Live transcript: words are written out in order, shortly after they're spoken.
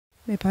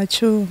Me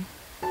pacho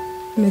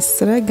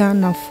Mr.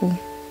 Ganafo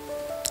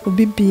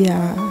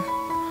Obibia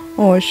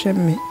o hwe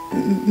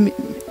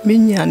me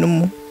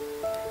nyanumu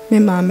me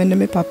maame ne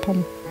me papa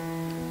m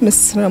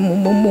mesra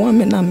mo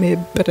me na me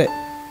bre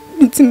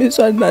ntimi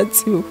so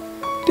anatio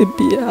de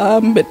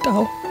bia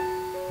mbetaw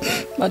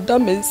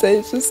madam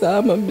say so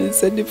sama me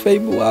say the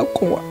faibu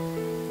akwa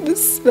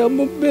mesra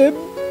mo me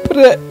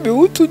bre me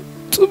utu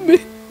to me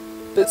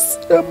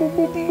mesra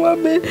mo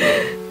me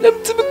nam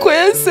timi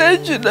koya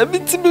seju na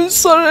mitimi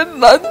sore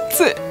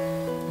nante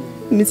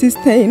me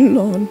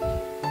sister-in-law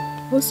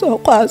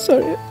so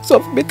sorry so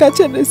me catch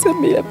and say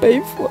me a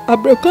payful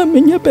abraka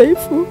me a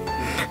payful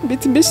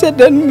bit me said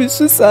then me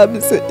so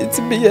service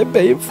it be a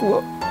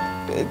payful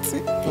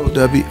oh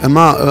Debbie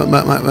ma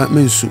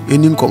mensu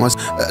enim commerce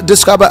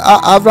describe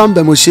Avaraham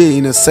Ben Moshe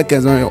in a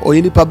second or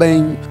any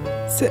paben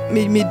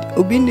me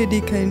obi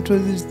need can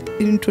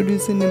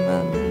introducing the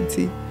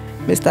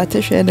man me start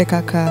share the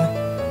kaka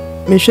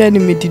me share ni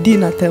me didi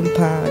na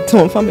tempa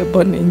to fa me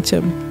born in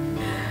chem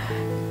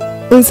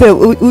unse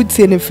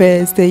utie ne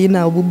first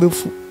na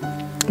obubefu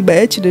ba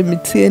echi me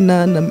tie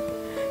na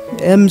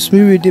me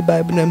read the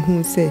Bible na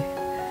hu say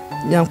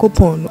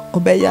Nyankopon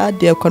obeya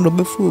ade kwa no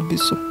befu obi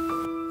so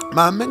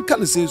ma men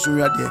kan say so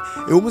wi ade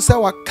e wo say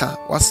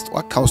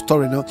waka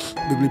story no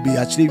be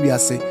actually we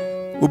say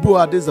obi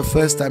wa this the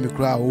first time you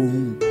cry oh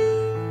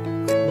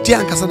di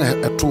ankasa na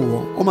eto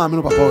wo o ma me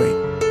no papa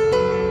we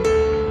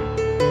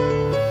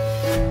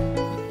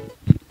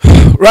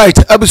right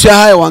abusia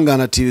high one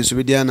Ghana TV so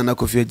be dia na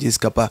Kofi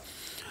Jiskapa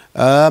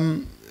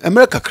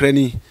America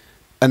krani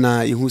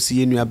ana ihu si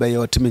yenu abaye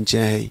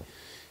otemenchen hey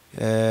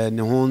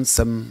ne ho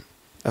nsam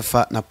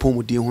afa na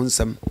pomudi ho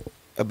nsam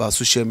about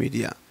social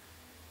media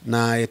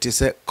na yete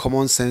say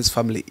common sense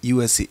family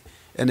USA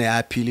and I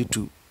appeal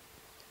to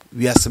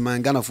we are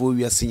seman Ghana for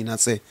we are seeing na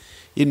say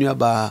yenu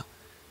aba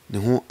ne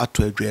ho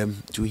ato adwam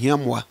to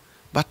hiamwa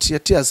but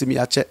yete asemi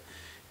ache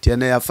tie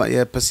na ya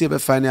pese be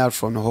find out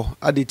from no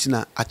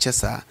adetina ache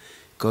sa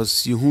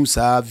because you who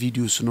saw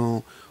videos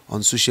no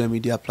on social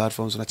media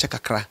platforms na check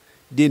akra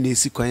dey na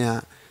esi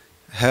kwan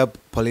help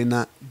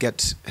Paulina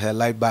get her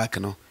life back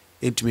no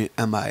into me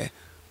am I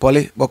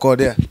Pauli boko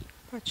there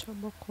pacho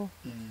boko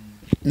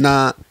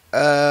na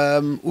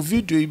o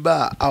video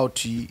iba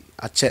out yi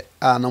ache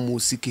na mo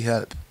seek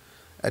help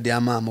e dey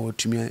ama ma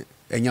otumi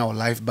enya our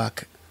life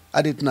back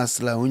adit na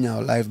sla onya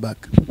our life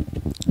back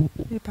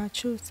e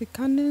pacho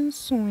sikanen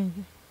son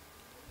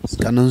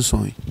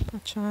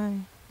pacho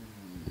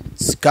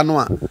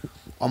sikano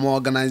omo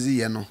organize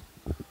ye no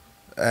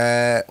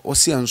o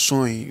si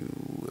anson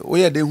o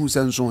ye de hu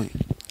sanson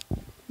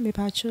me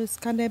pacho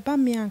skade ba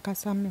mi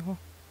ankasa me ho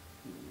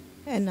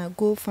e na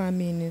go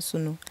family ni so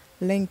no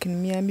link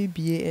mi ami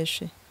bie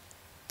ehwe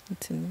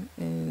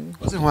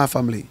what's in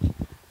family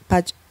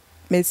patch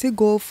me si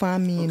go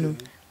family no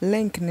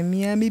link ni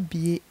mi ami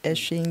bie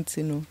ehwe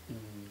ntino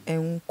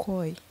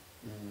enkoi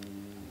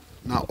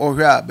na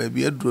ohwe a ba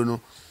bie duro no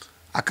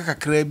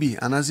akakakra bi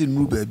anase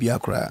nu ba bia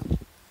akra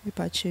me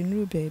pacho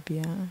nu ba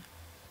bia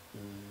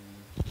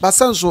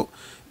basanso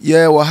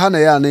ye wo ha na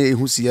ya na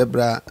ehu si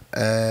ebra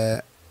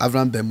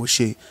Avaraham Ben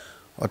Moshe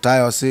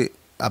otayo say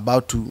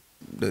about to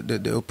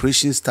the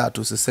operation start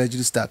or the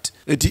surgery start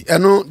eti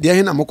eno de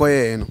he na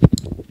mokoye no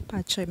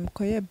pacho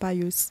mokoye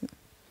bios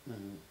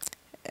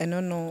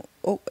eno no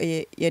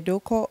ye do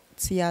ko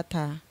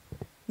theater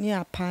ni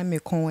apa me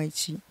kon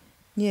achi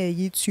ni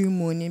eyi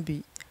tumor ni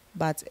bi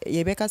but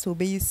ye beka so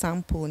be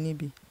sample ni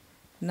bi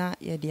na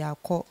ye de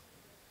akọ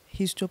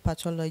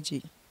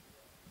histopathology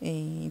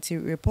ti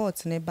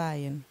report ne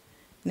bayen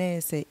na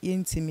say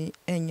yentimi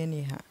enye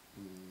ne ha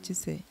ti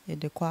say ye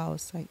de kwa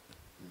outside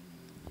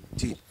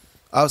ti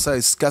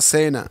outside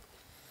skasena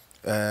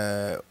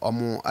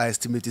omo I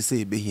estimate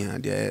say be here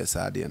there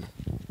sade no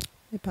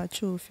e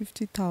pacho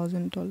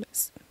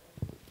 $50,000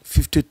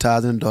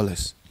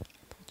 $50,000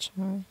 pacho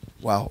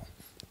wow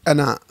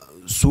ana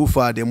so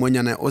far the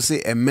monya na o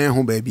say e men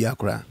ho ba bia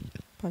akra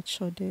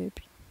pacho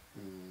debi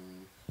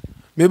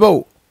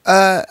mebo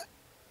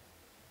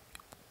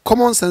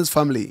common sense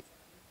family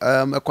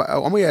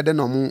omo ye de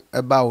no mo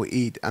about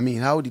aid I mean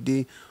how did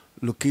they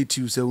locate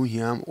you say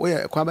uhiam we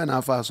kwa be na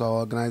afa so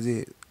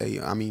organize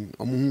I mean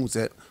omo hu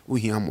say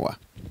uhiam wa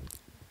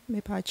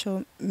me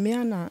pacho me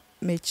ana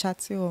me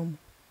chate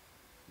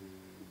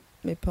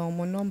me pa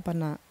omo number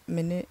na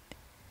me ne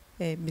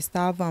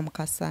Mr. Avam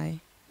kasai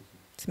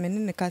ti me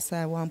ne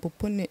kasai wan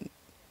popo ne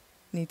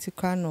ti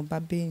kwa no ba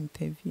be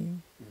interview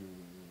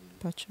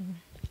pacho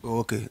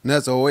okay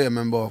next we a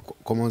member of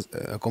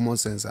common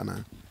sense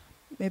ana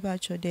me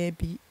pacho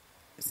debi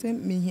se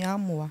me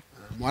hiamwa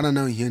mwana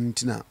na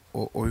hiantina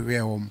o we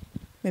hom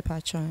me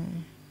pacho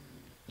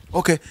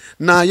okay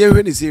na ye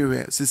hwe ni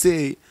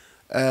say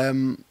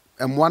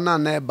mwana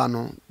na eba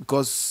no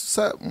because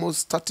most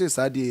status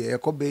ade e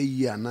ko be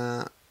year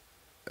na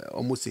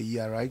almost a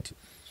year right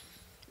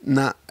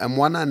na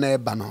mwana na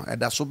eba no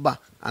eda so ba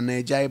ana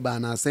eja eba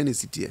na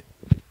senicity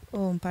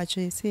oh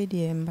mpacho say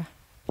de emba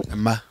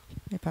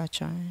me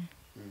pacho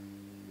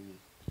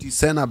ti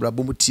sena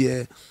brabo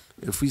mutie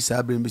free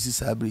sabre mbisi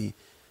sabre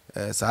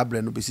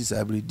sabre no besi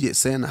sabre die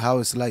saying how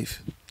is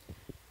life?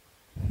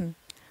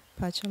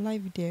 Patch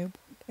life there,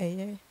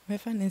 my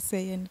friend is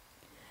saying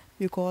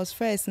because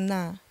first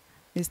now,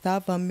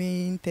 Mr. Avaraham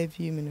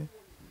interview me.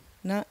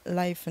 Not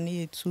life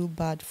near too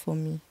bad for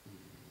me,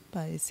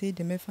 but I say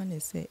the my friend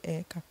is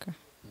say kaka.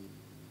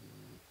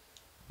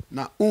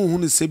 Na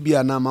unhunu se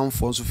bia na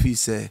manfo so fi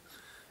say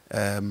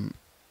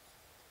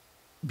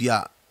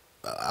bia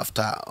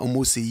after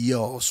almost a year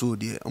or so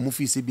there omo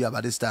se bia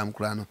by this time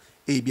kra no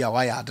bia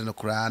why ade no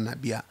kra na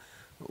bia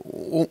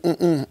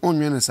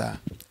onwene sa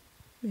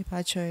Me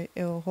patch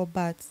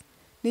Hobart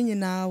ni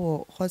nyina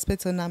wo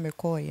hospital na me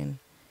call yen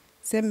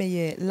say me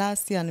ye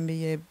last year na me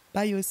ye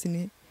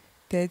biosini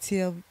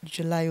 30th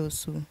July or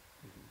so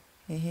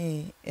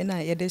and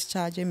I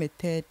discharge me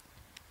 3rd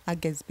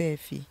August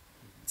baby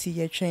ti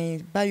ye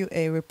train bio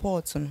a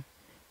report no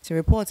ti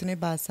report ni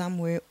ba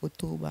somewhere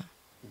October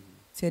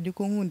ti de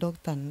ko hu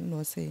doctor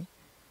no say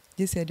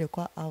this said they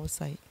call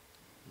outside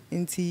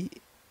nti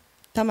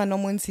tama no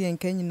monti en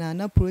kanyina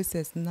na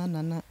process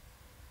na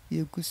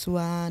ye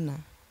gusua na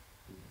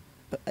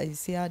I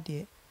see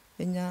ade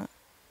enya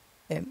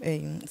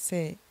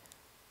say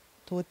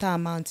total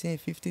amount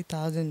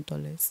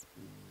 $50,000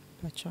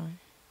 patron.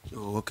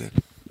 Oh,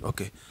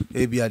 okay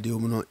bia de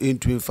omo no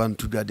into fan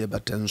to the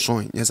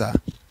batenson yes sir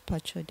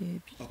Patron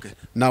dey. okay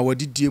now what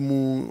did you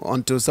mu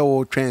until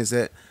so train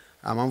say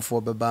amount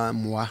for beba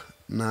moa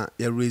na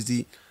ya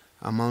raise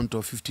amount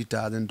of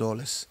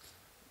 $50,000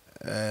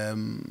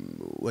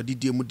 what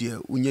did you mu de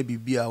unya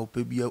bibia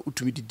opa bia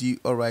utumi didi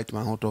all right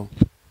my hoto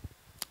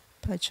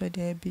Patron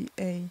dey be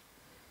 2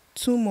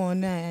 more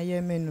na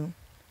ayemeno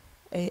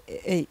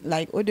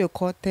like all the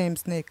court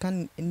terms na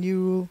can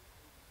neuro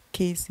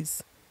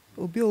cases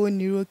obi o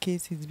neuro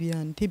cases be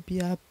and they be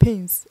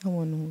pains I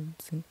want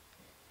to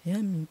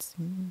yeah means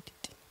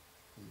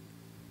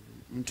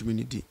ntumi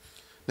nidi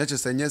na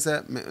chese nye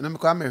se na me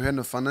kwa mehwe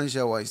no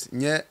financial wise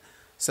nye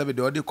sebe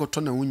de odi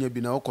koto na wunya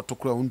bi na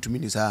okotokura ntumi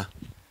ni sa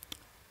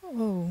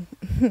oh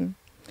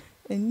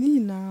ni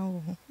na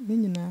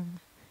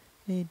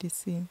the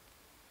same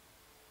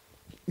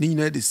ni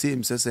nyina the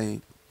same se say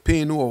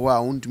pain no wo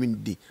a ntumi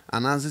nidi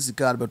ananse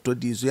sika beto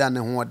di so ya ne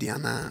ho ode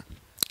ana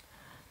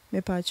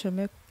me patcho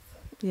me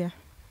yeah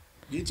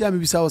you tell me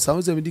bisa o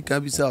sound say me di ka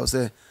bisa o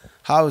say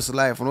how is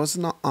life no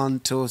not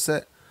until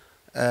say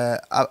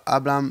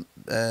Abraham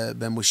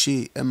Ben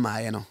Moshe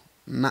emaye no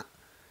na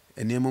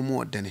enemo mu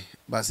odene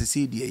ba se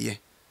si die ye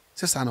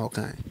se sa na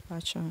okan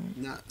patcho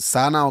na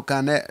sa na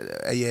okan na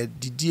ye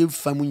didie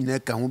famu nyina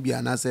ka ho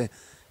bia na se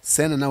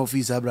na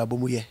office Abraham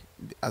mu ye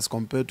as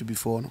compared to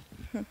before no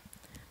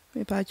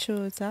me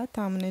patcho sa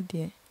tam ne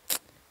de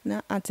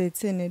na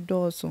atete ne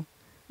doso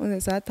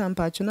on sa tam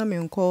patcho na me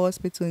nko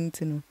hospital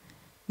ntino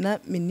na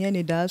me ne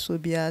ne da so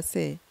bia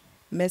se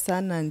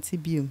mesa na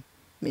ntibium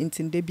me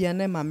ntinde bia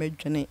na ma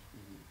medwene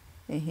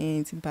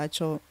nti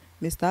patcho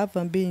Mr.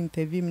 Avaraham be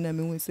interview me na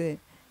me hu se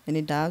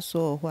ne da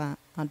so ho a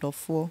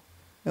adofo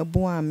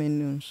ebo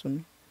amenu so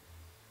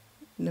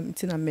na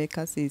mtina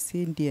make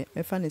say ndie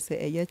me fa ne se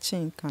eye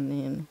chen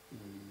kane no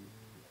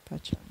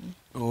patcho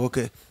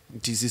okay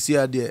nti sisi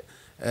ade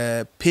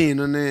pain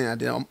no ne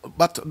ade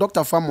but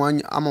doctor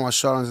fam ama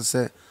assurance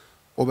say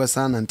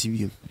obesa na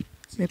ntibium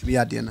bi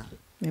ade na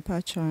me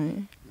patcho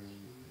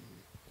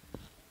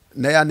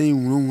na ya na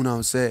nhunu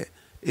na say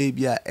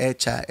bia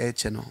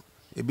eche no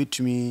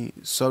ebetumi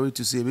sorry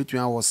to say ebetumi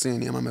awosen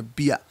ne mama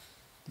bia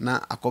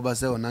na akoba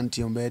say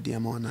onanti on be de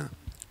ma ona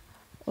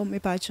o me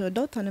patcho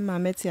doctor ne ma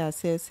meti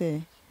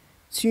asese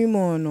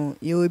tumor no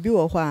ye obi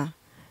wo ho a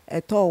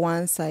eto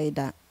one side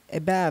a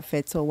ebe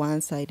affect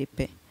one side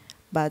pe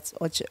but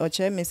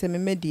oche me say me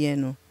medie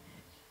no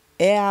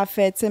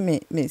affect me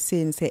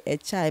say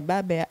echa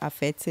eba be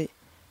affect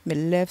me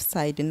left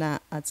side na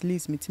at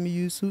least me timi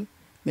use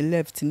me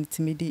left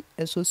ntimi di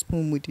eso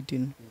spoon mu didi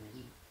no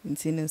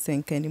nti ne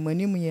senka ni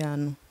mani mu ya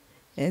no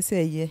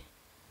ese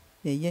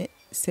ye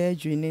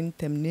surgery ne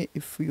ntem ne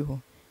efri ho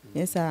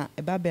yesa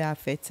eba be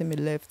affect me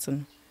left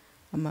no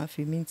ama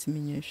fi mi ntimi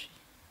nyehwe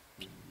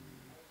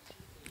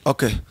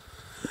okay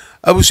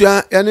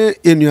abusia ene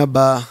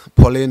enuaba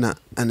Paulina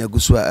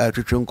anagusua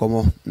twetwe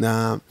nkomo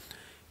na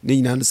ne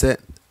nyina no se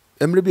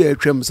emre bi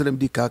atwam se dem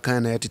di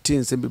kakan na etete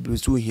nsem bibiri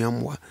so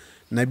hiamwa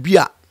na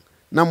bia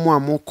na mo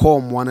am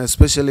call mo na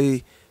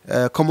especially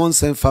common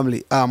sense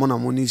family mo na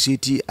mo ni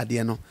shiti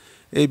ade no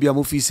bia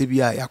mo fi se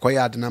bia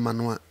yakoya ade na ma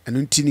no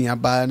enu ntini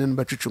aba ne no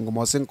betwetwe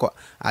nkomo se nko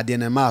ade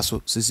na ma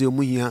so se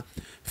mo hia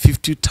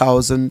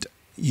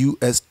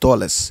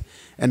 $50,000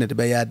 ene de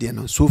be ya ade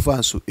no so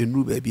far so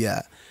enru ba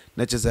bia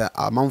na chese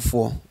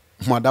amanfo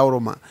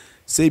madawroma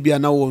se bia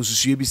na wo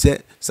nsusue bi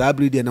se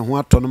sabri de ne ho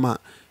ato no ma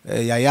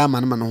yaya ma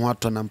no ho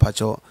ato na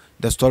mpacho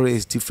the story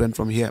is different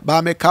from here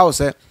ba me ka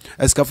say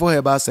eskafo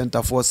heba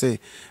center for say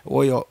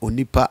oyo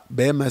onipa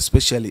bema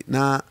especially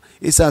na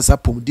isa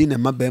sapum di na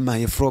ma bema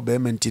ye fro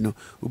bema ntino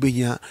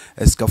ubehia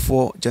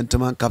eskafo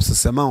gentleman capsule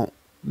sema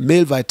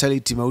male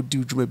vitality ma wodi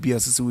dwuma bia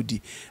sese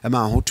wodi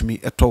ma ahotumi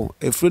eto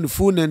efre no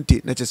fu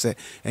nante na chese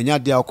enya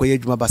de akoye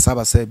dwuma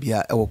basa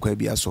bia ewo kwa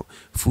bia so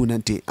fu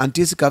nante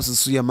anti capsules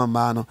so ye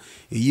mama no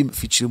eyi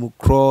fichire mu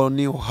kro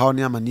ne haw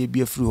ne amane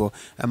bia firi ho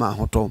ma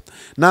ahoto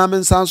na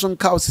men sanso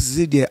nka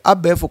osisi de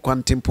abefo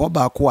kwantempo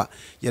ba ko a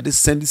ye de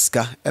send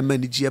ska ma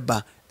ni gie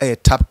ba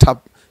tap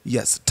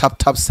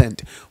tap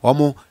send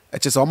omo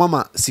echese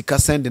omama sika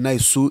send na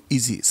is so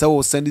easy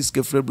so send this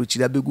gefre brochi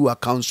da begu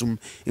account sum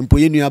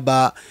impoye nua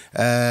ba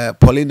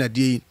Paulina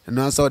die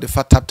no answer the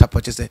fat tap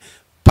echese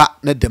pa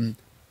na dem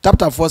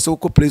tap for so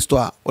ko Play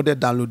Store or the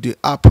download the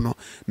app no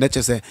na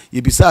echese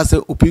ye bisa se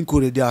open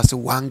code dey ase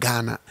 1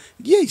 Ghana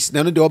yes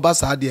na no de oba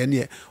sa de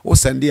ne o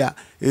send ya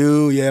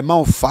ye ma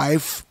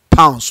 £5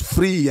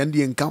 free and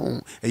the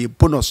account a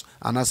bonus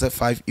and as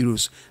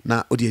 €5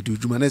 na odi do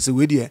juma na say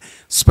we dey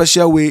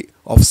special way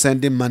of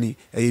sending money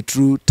a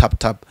true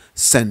tap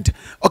send.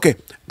 Okay,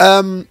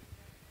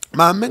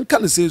 my men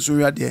can say so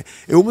we are there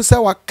e wo say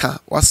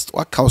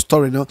waka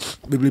story no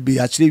be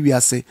actually we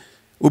are say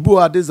obi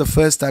wa this is the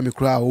first time you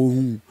cry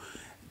oh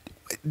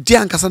di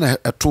ankasa na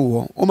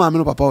eto o ma me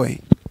no papa we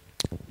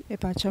e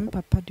pa cham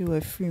papa de wa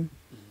film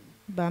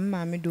ba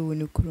ma me do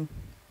woni krum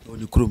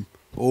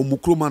o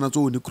mukrum ana to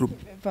woni krum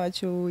pa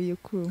cho ye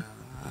krum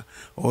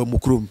o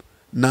mukrum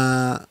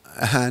na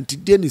anti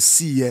de ne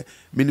see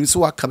menim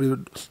so waka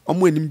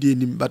omo anim de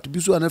anim but bi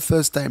so na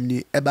first time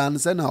ni e ba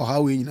nse na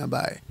how we nyina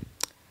ba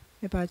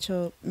e pa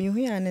cho mi hu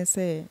ya ne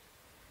say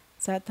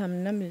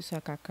satam na me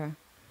so kaka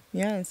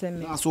mi an say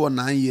me so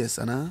 9 years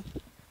ana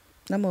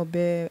na mo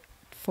be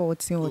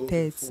 14 or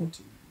 13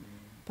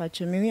 pa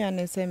cho mi hu ya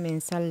ne say me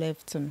nsa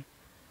left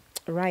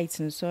right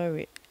and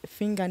sorry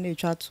finger na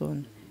chat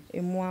on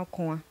emu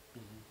akwa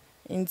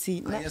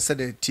nti na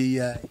yesterday ti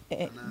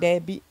there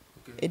be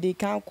e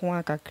kan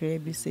kwa kakra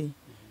bi say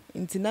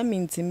nti na me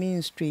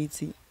ntimi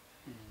straight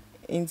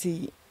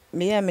nti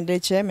me ya me de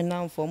che me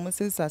na for mo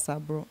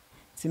sasabro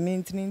ti me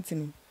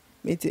ntini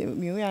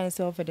me we an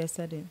self for the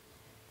sudden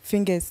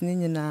fingers ni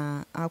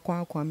nyina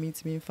akwa me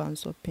ntimi fa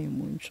so pen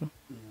mu ntwo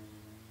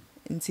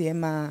nti e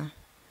ma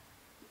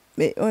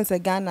me on se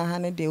Ghana ha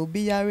ne de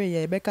obi yare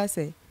ye be ka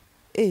say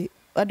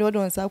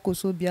odo nsa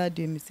koso bia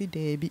de mi si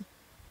de bi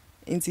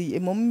nti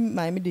mom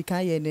my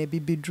medical ye na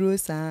bibidro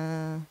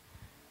sa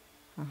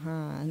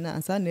na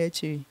asa na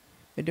echi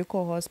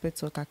medical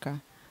hospital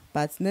kaka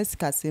but next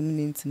kasem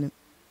nintini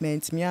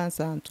mentimi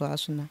ansa anto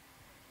asona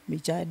me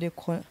jade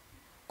ko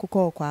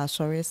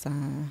asore sa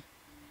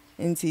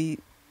nti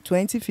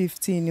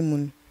 2015 ni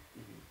mun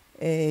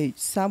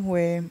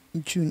somewhere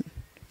June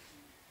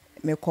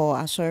me ko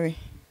asore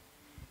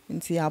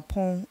nti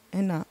Agyapong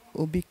na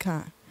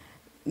obika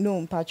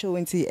no mpacho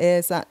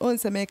nti sa on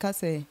se me ka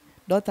say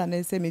daughter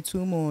na say me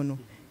too more no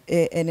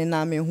ene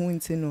na me hu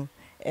nti no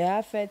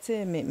affect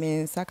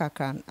me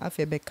sakaka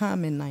afa be ka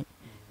me nan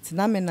ti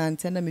na me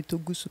nante na me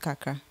togusu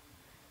kaka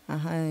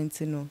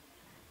nti no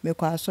me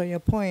kwa so ye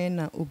point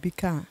na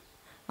obika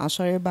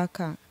asore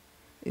baka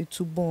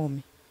etu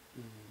bomb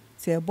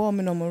ti e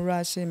bomb no mo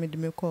rush me de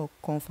me ko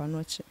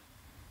confanoche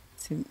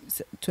ti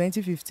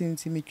 2015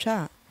 ti me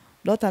twa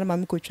daughter na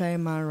me ko twa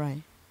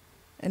MRI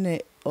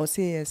ene o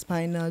say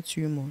spinal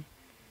tumor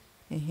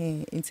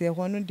nti e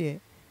hono de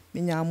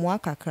minyamu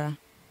akakra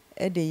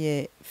e de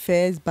ye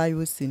first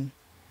biopsy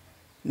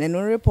na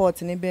no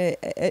report ni be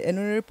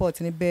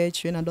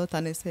chwe na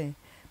doctor ne say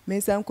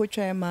me san ko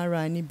twa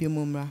MRI ni bi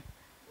mumra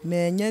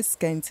me nya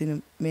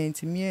scanty me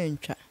ntimi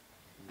antwa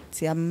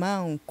ti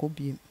amma onko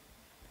bi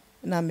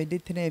na me de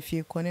tena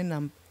afie ko ne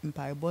na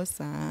mpaibo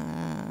sa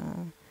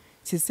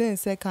ti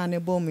sense ka ne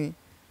bo me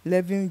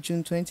 11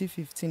 June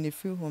 2015 e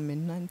feel home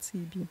nanti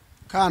bi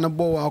kan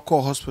bo wa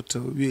call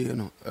hospital we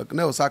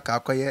na o saka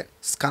akoye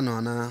scan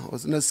na o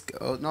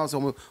na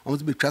so o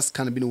be trust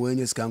scan bi no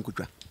wenye scan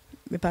kutwa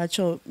me pa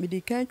cho me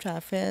de kan twa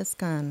first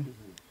scan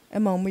e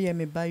ma mo ye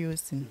me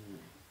biopsy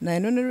na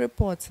no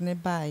report ne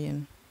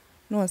bayen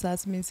no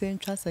as me say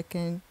twa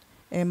second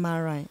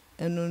MRI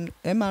and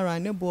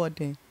MRI ne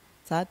boarding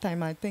that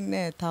time I think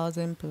na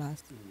 1,000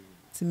 plus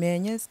ti me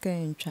nye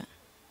scan twa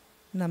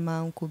na ma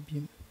nko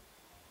bi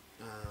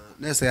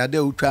na say ade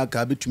utwa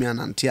ka betumi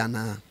anante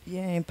ana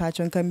yeah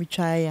patron ka mi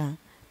twa ya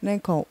na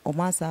nka o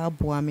masa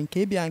aboa me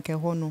nke bia nke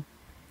ho no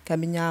ka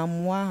mi nya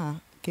amoa ha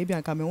ke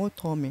bia ka me wo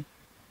to me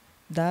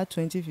that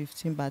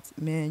 2015 but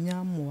me nya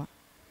amoa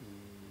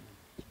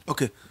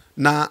okay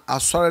na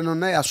asore no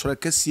na asore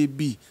kese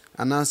bi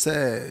ana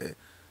say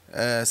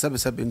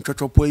sebe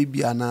ntwotwopo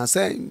bi ana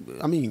say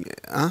I mean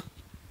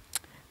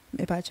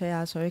me patron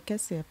ya asore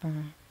kese pa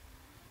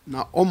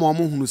na o mo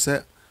hunu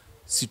say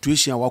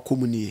situation wa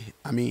community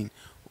I mean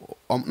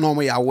no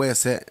me aware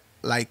say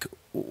like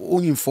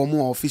only inform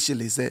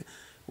officially say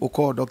we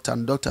call doctor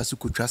and doctor su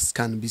could trust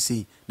scan be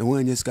see the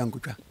one you scan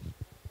kutwa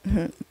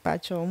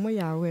pacho mo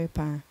ya aware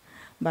pa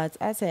but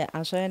I say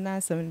asure na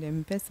some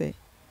dem pese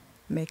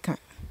meka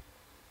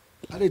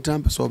are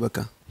time so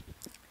beka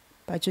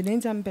pacho den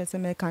time pese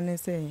meka ne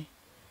say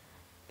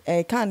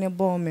kan ne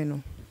bo me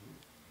no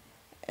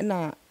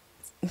na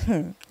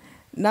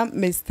na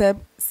my step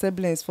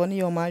siblings for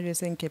your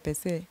marriage and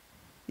kepese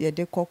ye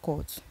de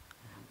court,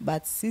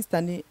 but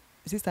sister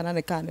na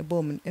the kind of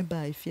bomb e ba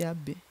ifia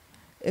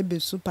be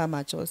super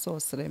mature so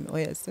srem or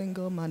a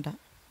single mother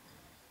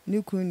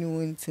ni kunu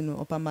wonti no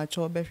opa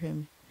mature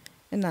behwem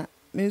na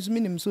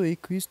mezuminim so e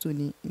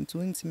kristoni into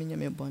ntimi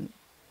nyame bone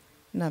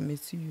na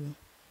mesi you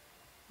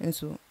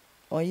enso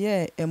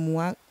oye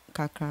emwa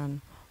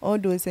kakran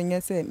although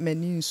senye say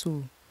mani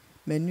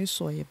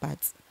so ye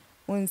but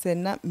won say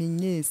na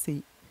menye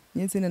sei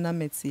nyenti na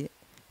metie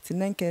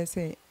tinenke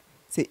say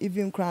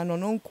even crown no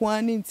nko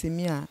ani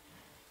ntimi a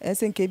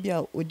esenke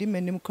bia odi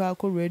manim kra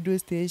ko radio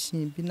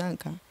station bi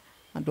nanka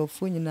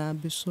adofo nyina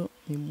bi so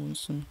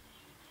emunso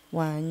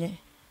wanye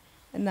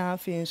na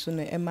afi nso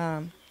no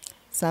ema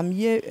some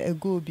year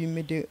ago bi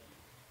me de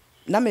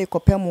na me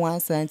kopem one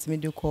cent me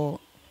de call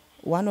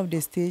one of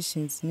the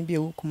stations ni bi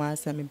e kuma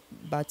asem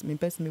but me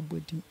person me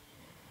body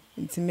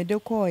nti me de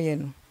call ye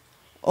no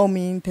o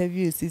me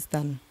interview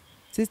sister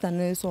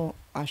no so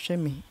ahwe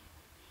me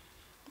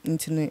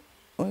nti ne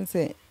on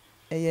say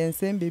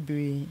ensem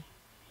bebre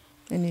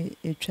eni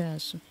etwa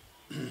aso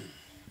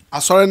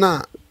asɔre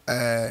na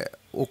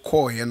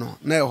wokɔ ye no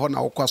na ɛhɔ na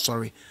wokɔ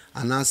asɔre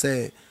ana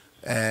sɛ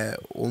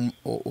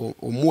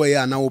omo ye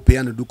ana wopɛ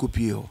ya na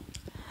dukopie ho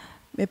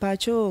me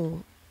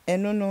pacho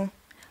eno no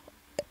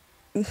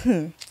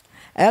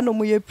I no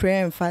mo ye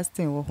prayer and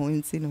fasting wo ho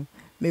nti no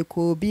me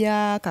ko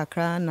bia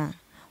kakra na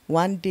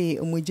one day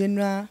omo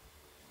general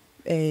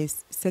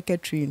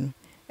secretary no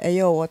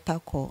eye water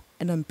call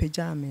na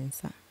mpagya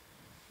amensa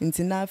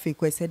nti na afi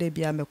kwese de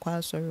bia me kwa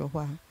asɔre ho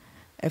a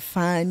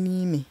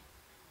efani me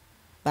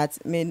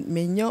but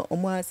me nyo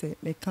omo ase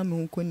me ka me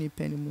nko ni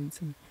pen mu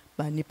nti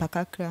ba ni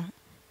pakakra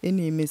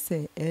eni me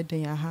se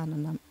eden aha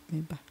na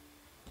me ba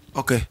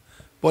okay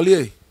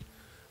Paulie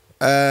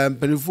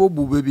penifo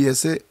bu baby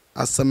ese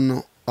asam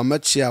no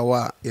omachia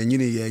wa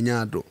yanyini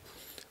yanya ado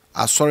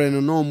asɔre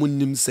no no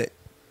munnim se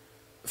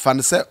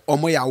fan se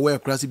omo ya we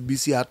krasi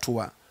bisi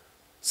atoa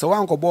se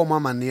wankɔbɔ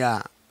mama ne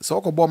a se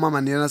wɔkɔbɔ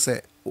mama ne na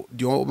se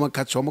di omo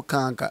ka chomo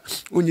kanka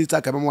onyi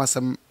ta ka mama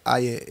asam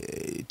aye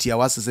tia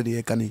wasese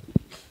de yakani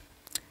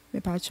me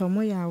pa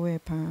chomo ya we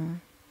pa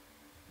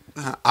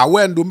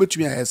awe ndo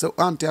metumi aye se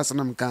ante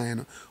asanam kan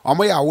no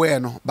omo ya we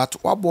no but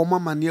wabɔ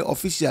mama ne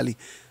officially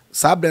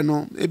sabre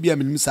no ebia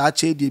minim sa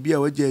che die bia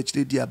wagya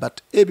akire dia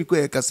but ebi ko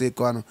ekase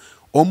ko no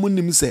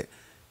omunim se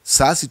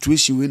sa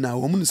situation we na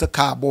omunim se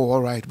car bo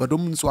all right but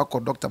omunim se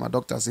wakɔ doctor ma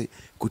doctor say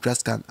kotwa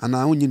scan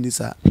ana onyi ni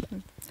sa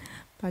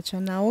pacho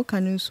na wo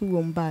kanu su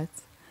wom bat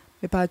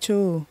me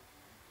pacho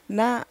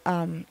na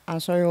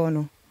asɔre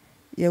ono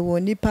ye wo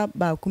nipa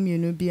ba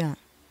kumienu bia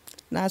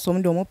na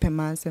asom do mo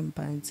pema nsem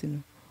pa nti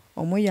no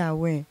omo ya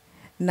we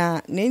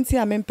na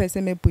nenti a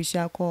mempese me push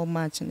akɔ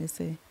match ne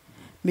say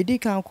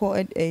medical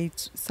call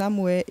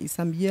somewhere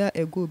some year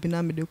ago bi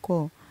na me de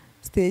call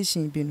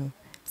station bi no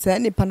say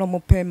ni pa no mo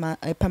pema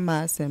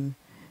asem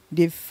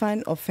they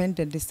find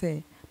offended they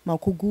say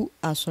makugu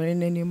asɔre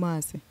nani ma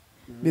ase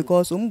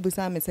because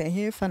busa me say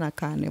he fa na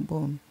ka ne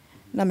bom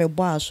na me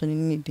bo asɔre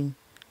ni din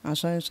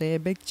asɔre so ye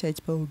big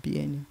church pa obi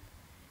ani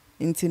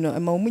nti no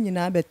ma omu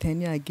nyina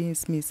betani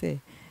against me say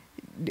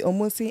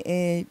almost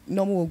say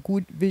no more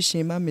good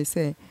vision ma me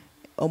say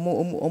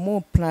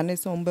omo plan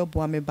so omo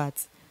be me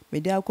but me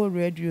dey akọ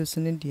radio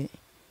so ne de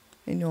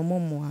eni omo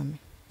mo ame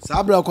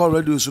sabra akọ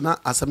radio so na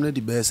asem na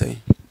di be say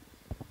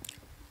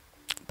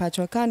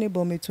patroka ne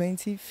bo me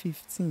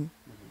 2015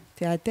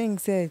 I think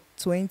say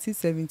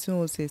 2017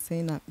 was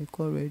saying that me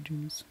call radio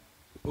so.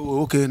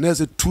 Oh okay na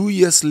say 2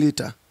 years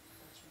later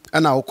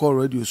and I call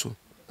radio so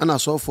and I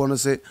saw for no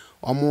say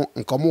omo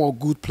nkomo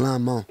good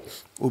plan ma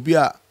obi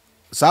a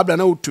sabra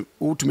na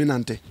utumi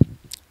nante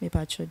me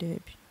patro dey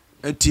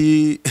bi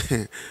eti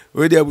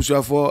we dey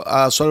abusu for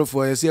sorry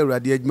for say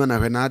awrade adwuma na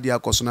hwe na ade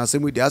akoso na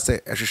asem dey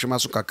ase ehwehwema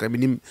so kakra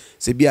minim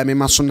se bia me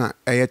maso na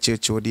eye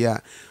cheche de a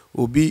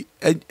obi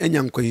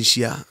enya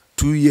nkwanhia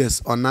 2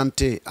 years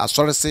onante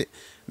asore se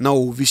na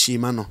o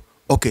vishima no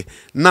okay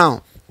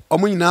now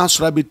omo nyina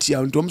asora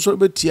betia ntom so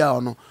betia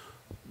ono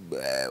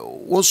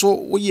wo so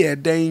wo ye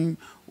den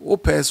wo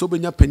pese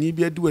obenya pani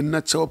bi adu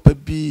na che opa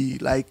bi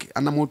like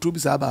anamoto bi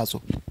sa ba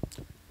so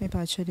me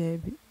patro dey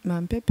bi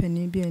man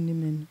pani bi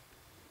animen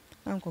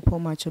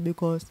ankopo macho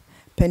because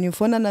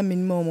penifona na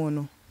minimum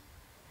no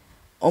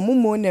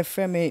omumo na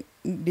frame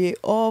they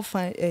all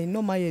find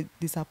no my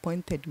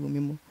disappointed with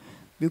me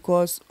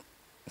because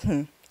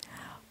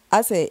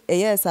I say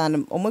yes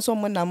and almost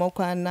someone na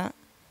mokwa na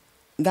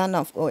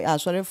Ghana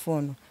sorry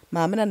phone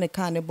ma me na ne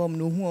kan ne bom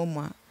no hu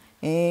omo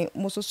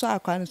mo so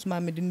akwa no so ma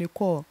me de ne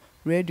call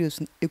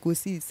radios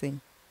ekosi sen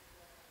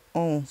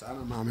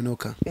sana ma me no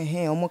ka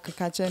omo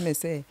kaka che me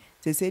say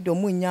do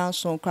mo nya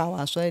so kra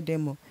wa sorry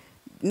demo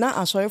na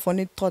asɔre for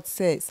ne thought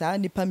say sa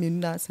nipa menu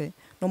na say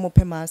no mo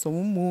pema so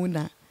mo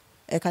na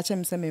e ka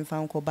chem say me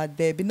mfa nko but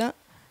there bi na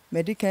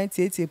medical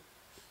tie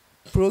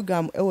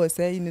program e was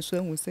say ni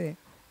so hu say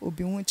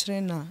obi hu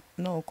kire na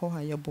okɔ ha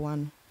ye boa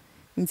no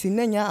nti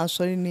na nya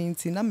asɔre ni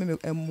nti na me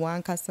emu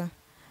ankasa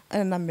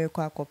ana na me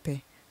kɔ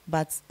akɔpɛ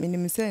but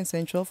minim say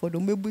central for do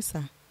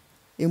mebusa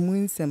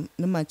emunsem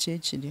no ma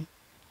chechiri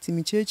ti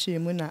mi chechiri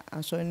mu na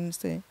asori no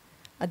say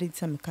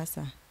adeta me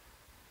kasa.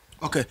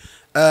 Okay.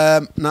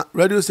 Na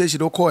radio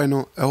station call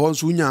no e ho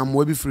so nya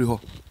amwa bi free ho.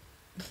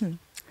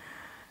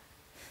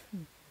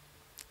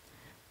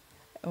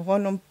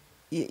 Hono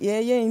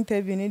ye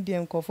interview ni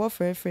dem ko for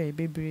free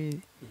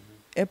bebre.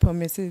 E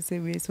promise say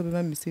we so be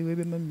ma me say we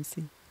be ma me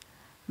say.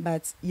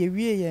 But ye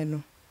wie ye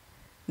no.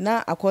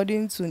 Na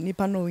according to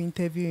nipa no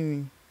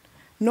interviewing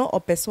no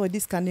opeso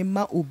this can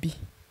ma obi.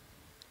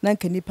 Na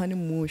nke nipa ni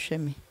mu hwe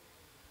me.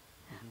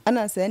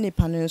 Ana say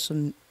nipa no so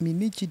me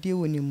ni gide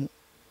woni mu.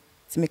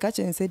 Ti me ka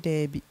chen say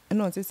there bi.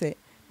 Na o say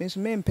me so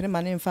me mpere ma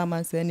ne mfa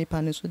ma say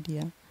nipa no so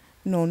dia.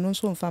 No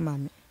so mfa ma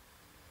me.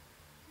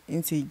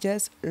 Inti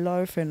just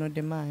lawyer friend no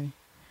the man.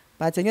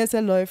 But again say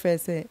lawyer friend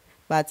say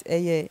but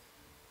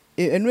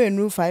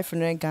enu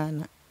 500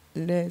 Ghana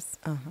less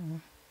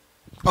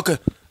Okay.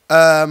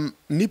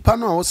 Nipa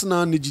no a wo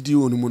sena ne gidi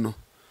wonu mu no.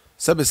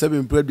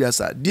 Sebe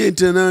mpraduasa. Die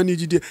intena ne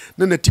gidi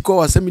na na tiko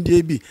wa semi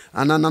die bi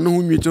anana no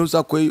hu nwetwe so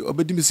akwai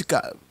obedi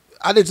misika.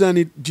 Ade tena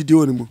ne gidi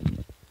wonu mu.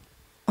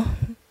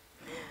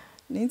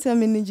 Ni tell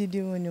me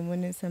gidi wonu mu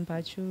ne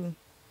sempachu.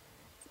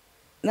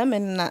 Na me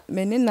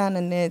na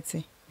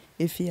neti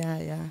efia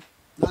ya.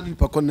 Na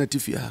nipa kon na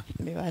tifia.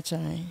 Me wa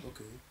chai.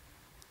 Okay.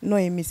 No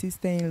my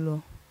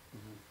sister-in-law.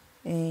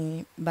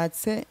 But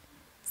say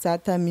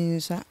sata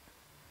minsa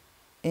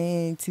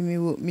ti me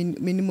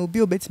mo bi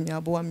obetimi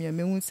aboa me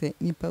me hu se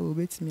nipa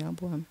obetimi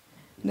aboa me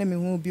na me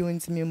hu bi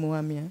ontimi mo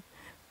amia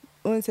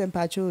on se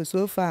mpacho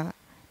so far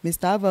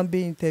Mr. Avaraham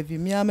Ben interview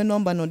me am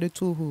number no de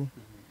to ho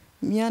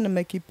me an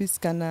make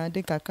piska na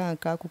de kaka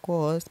anka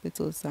akukọ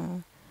hospital sa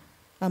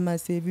ama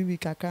se bibi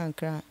kaka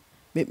anka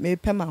me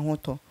pema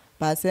hoto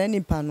ba se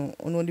nipa no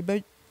ono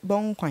de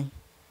bon kwan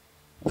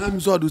na mi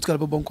so do ska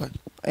bon kwan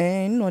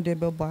no de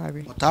be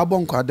boare ta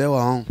bon kwa de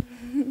wa ho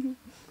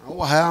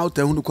wa ha out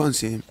ehunu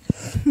kwanse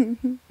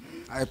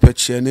ai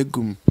peche ne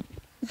gum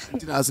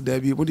tina as da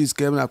bi mo dis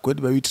kem na kwed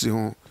ba witri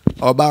ho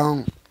oba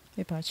ho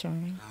e pacho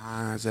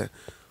se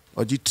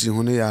ojitri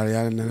ho ne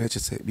yare na na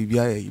chese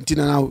bibia ya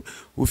tina na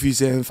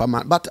office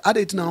mfama but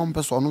ade tina on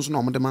person no so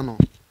na mo de ma no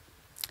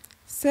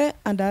say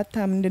at that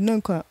time the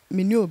nonko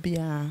me ni obi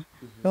a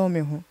no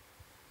me ho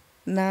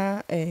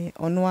na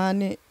ono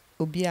ane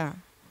obi a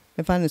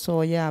me fa ne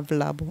so ye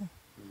available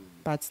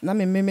but na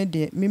me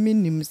de me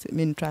nim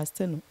me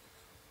interest no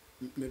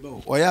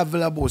o ya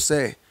available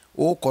say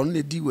o kon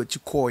ne di wachi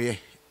koye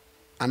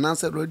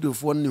ananse radio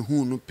for ne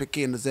hu no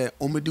pikin say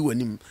o me di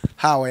wanim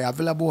how ya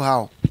available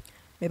how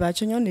me ba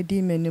chenyo ne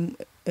di menim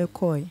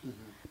ekoy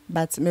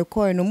but me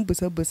koy no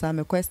mbusa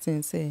me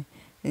question say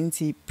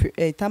nti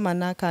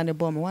tamana ka ne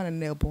bo me wan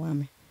na ebo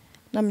ame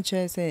na me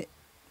chere say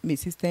me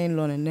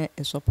sister-in-law ne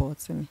support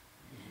me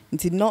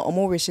nti no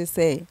omo wish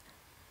say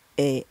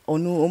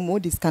onu omo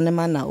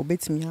diskanema na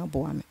obetimi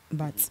abo ame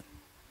but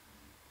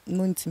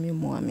no ntimi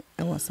mo ame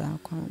e wasa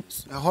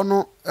akwanso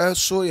hono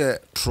so ye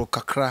tro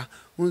kakra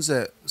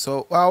unse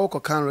so wa wo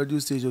kan radio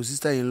station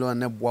sister-in-law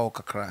ne boa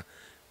kakra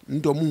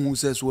ndo mu hu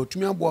se so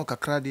watumi abo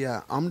kakra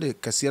dia am de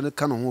kase ne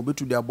kan ho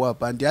betu dia abo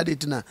apa dia de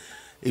tina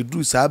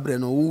edru sabre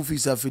no wo fi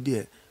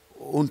safide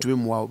ontumi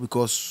mo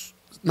because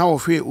na wo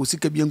hwe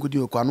osika bi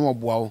enkodi ko na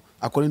oboa wo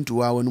according to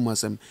wa wonu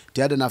masem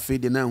dia de na fe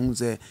de na hu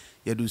se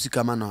ye do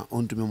sika ma na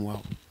ontumi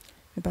mo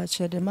e ba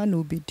che de ma na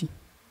obedi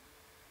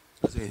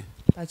say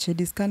ba che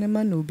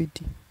diskanema na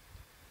obedi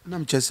na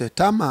mchese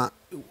tama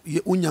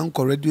unya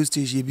nko radio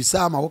station bi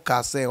sa ma wo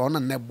ka se ona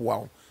ne boa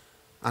wo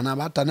ana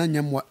bata na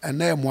nyem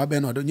na mo abe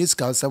no do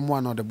nyisika se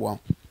mo na de boa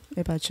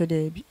e ba che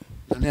de bi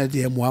na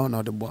de mo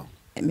na de boa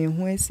me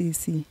hu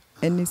asisi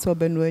eni so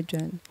be no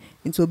adwan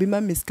nti obi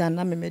ma miskan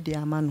na me de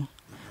ama no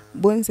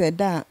bon se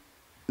da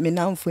me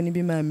na mfoni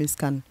bi ma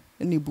miskan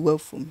ni buwa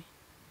fu me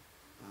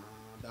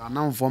da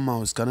na mfoma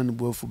uskan ni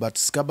buwa fu but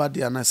skaba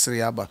de na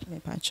sere aba me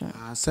pa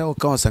cha se o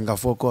kan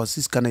sangafo ko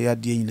siska na ya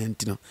de nyina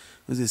ntino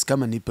ze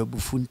skama ni pa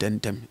bufu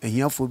ntentem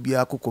ehiafo bi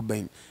akoko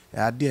ben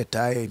ya de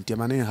tae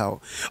ntemane ha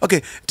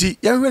okay ti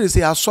ya hwe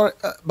say asori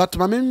but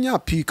ma menya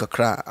pi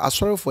kakra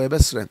asori for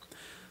ebesre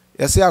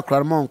ya say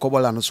akra mo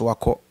nkobola no so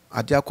wako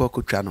ade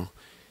akwa no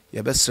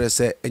ye be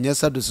stress enye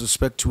sa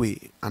disrespect we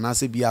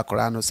anase bi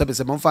akora no sebe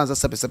mo fansa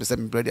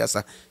sebe bredi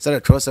asa se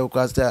retro se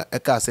ukra e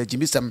ka se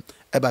jimisem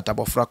e bata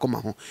bofra koma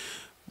ho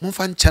mo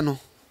fa nche no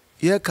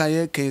ye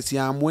ka si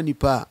amoni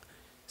pa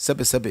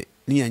sebe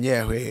ni enye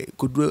ehwe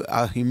kudu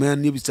ahiman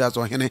ni bi sa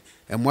so hene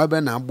e mo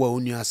be na abo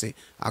onu ase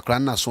akora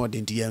na so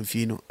de nti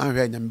yamfi no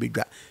anhwe nyam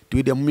bedwa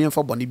de de mo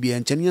yemfa boni bi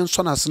enche ne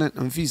nso na sene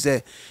mfi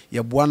se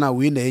ye boa na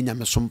we na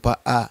enyame sompa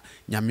a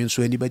nyame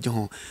nso ani beje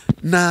ho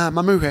na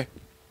mamehwe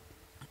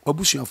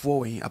obusuafo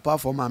wen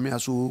apart from ame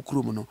aso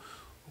krum no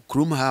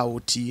krum ha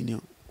oti ni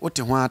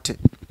ote ho ate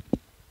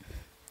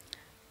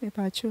me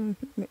pa chu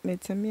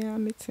metemia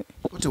mete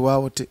ote wa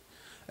ote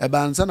e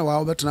ba nsa na wa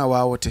obetuna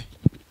wa ote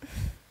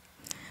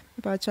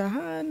me pa cha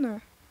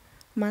hana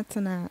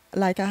matana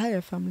like I have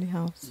a family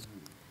house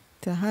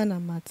to hana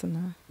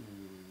matana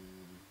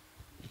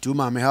tu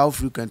ma me how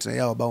frequent na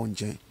ya oba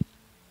wonje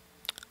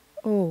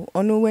oh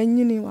ono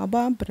wanyini wa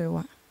ba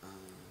brewa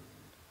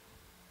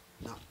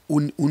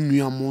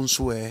unuamon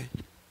so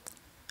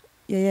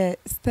yeah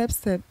step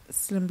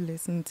slim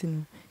blessing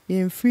tino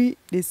you free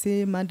they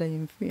say mother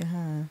you free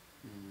ha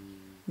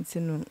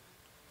tino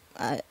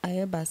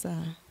I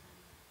basa.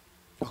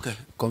 Okay,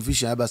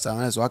 confusion about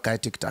someone so I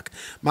TikTok.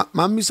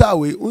 Mammy say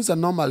we unsa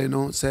normally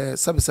no say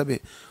sabe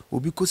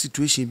obi ko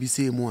situation bi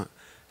say mu a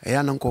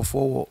eya na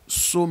nkofo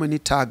so many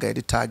tag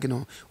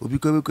no obi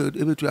ko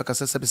ebetu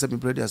akasa sabe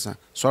brothers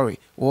sorry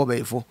wo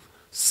be fo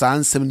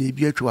sansem na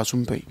bi atwa so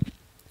mpai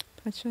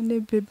Actually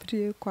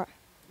bebre kwa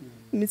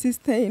my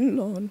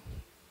sister-in-law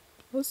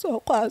also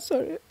kwa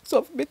sorry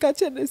so be catch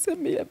the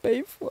same me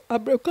bayfo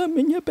abraka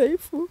me nya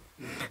bayfo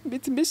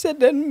bit me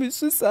shedan me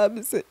su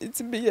sabe say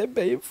it be a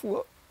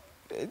bayfo.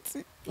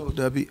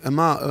 Dabi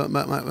ama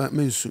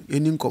mensu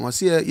eni nkoma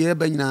se ye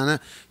ba nyina na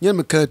nye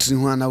me ka tiri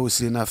hu ana wo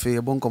sire na fe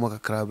ye bon nkoma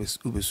kakra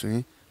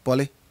ubesu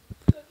poli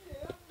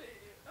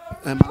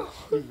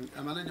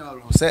ama na nya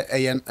ro se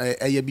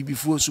eye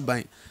bibifuo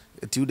suban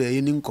ti de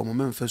eni nkoma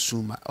me mfa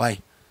suma why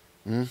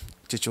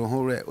checho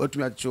hore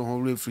otumi checho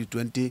hore free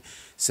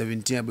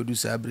 2017 abedu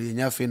sa abre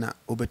nya fe na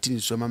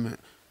obetini so ma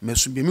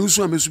mesu bi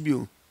mesu bi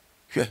o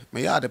hwe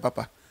me ya de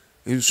papa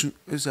ensu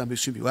esa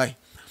mesu bi why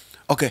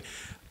okay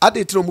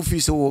ade tro mu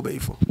fi se wo be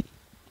ifo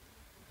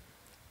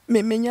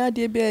Me nya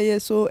de be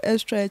so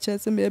extra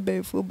chance me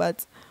bayfo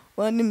but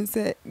one him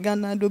say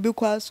Ghana do be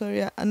kwa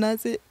sorry and I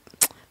say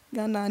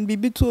Ghana and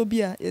bibi to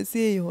obi a ye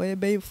say ho ye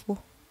bayfo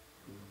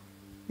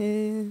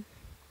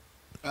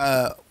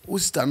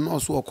usta no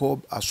so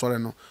ko asore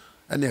no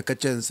ene e ka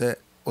chen say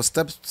o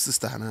step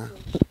sister na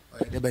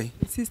de bay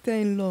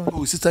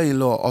sister-in-law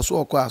sister-in-law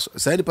also ko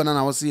say di pana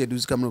na wo say ye do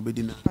sika na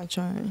obedi na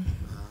actually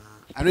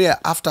area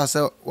after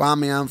say one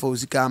man for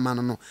sika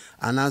man no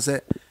and I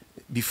say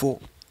before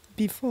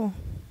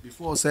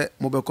say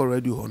mobile call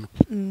radio ho no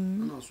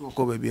no so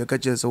ko baby e ka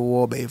chen say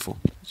wo bayfo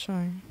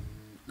actually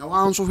na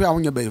wan so hwe a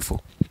wonya bayfo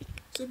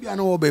se bia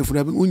na wo bayfo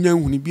na unya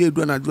huni bi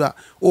edu na du a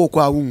o ko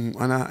awun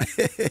ana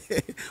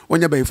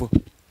wonya bayfo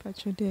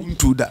pacho de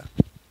ntu da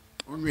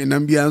onwe na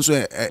bia nso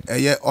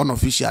eye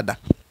unofficial da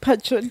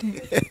pacho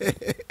de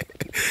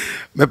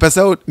me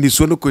pesa ni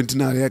so no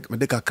continue ya me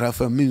de kakra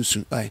fa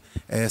minsu ai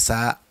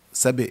sa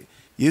sabe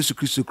Yesu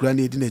Kristo kura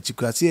na edi na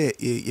chikura se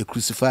ye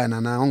crucify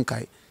na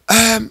onkai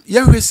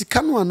ya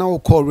resika no na wo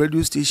call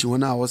radio station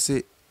na wo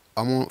se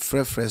amo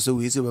frefre so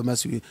we se ba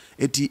masu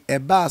eti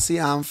eba se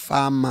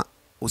amfa ma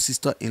o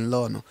sister in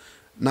law no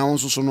na won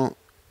so no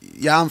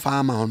ya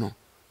amfa ma no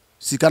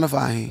sika no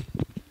fa he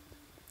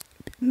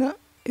na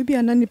ebi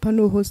ana nipa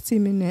no host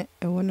me na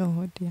e wona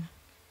ho dia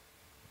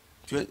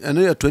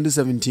eno ya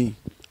 2017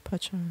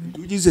 pacho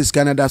Jesus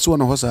Canada so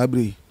no ho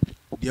sabre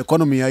the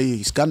economy ya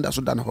yi scandal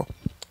so dan ho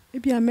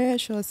ebi a me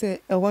sure say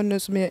e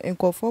wona so me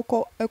enkofo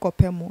ko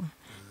ekopemo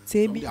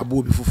say bi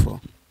abo bi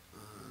foforo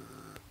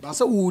ba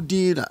sa wo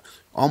di na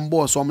on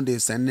board some dey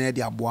send na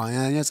di abo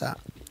anya sa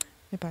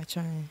e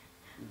pacho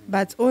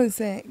but on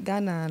say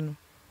Ghana no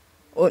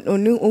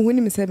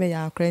ohuni me say me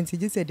ya currency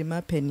just say the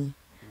mapeni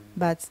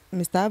but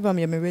Mr. Abraham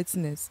ya me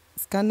witness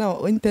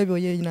scanner interview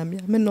ye na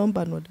me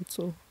number no that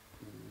so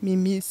me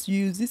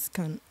misuse this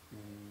scan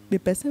be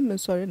person me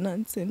sorry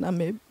nancy na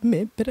me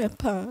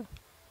prepare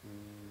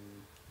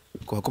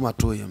ko kuma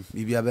to yam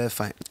bibia be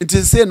fine it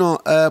is say no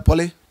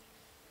Polly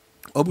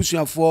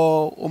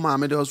obusuafo o ma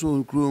me de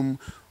so krum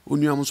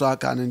onuam so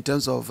aka in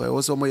terms of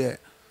what some ye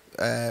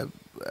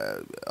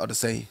or the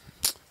say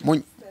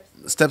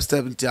step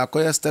ti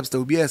akoya steps there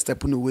will be a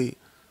step in the way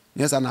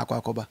yes and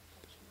akwakoba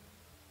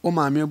o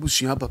ma me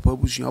abusua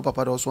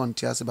papa de also on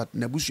tiase but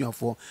na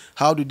abusuafo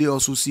how do they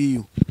also see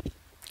you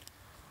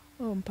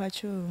oh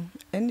mpacho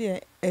and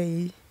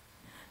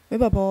me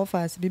papa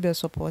offers be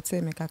support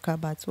me kaka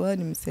but what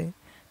him say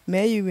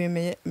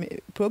me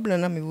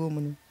problem na me wo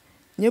mu no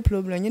nye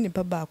problem nye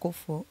nipa ba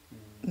akofo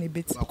na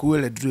beti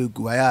akwele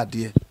dregu aya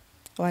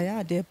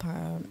ade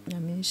pa na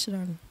me shira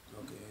no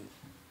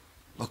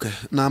okay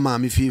na ma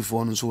me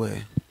fifo no so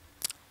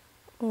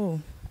oh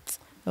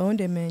I want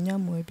them nya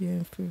mo e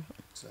bien free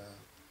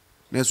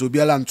na so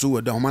biala ntu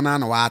we da homa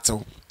na wa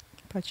atew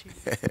pachi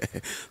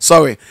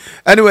sorry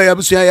anyway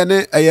abusua ya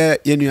ne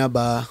ye nua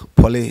ba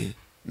Polly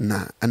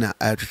na ana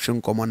atwetwe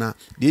nkomo na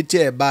de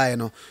tie bae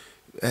no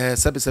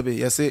sabe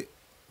yese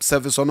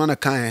service on a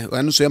kind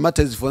and so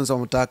matters for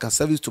some talk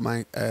service to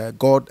my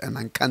God and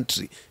my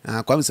country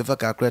kwam se fa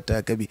ka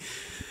kreta ka bi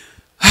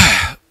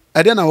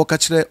ade na wo ka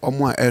kire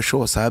omo a ehwe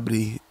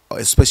osabri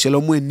especially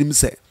omo enim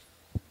se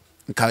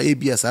nka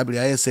ebia sabri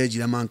aye se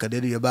gira man ka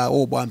de ba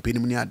o bo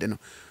ampenim ni ade no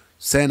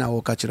se na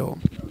wo ka kire o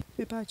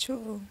pepa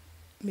cho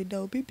me da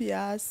obi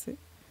biase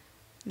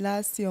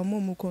last year omo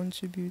mu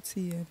contribute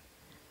here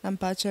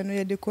ampa che no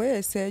ye de ko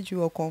ye se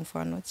ju o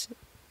konfa no che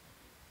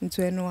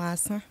nto eno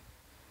asa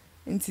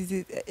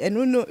nti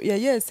eno no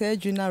ye se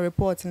ju na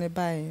report ne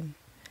by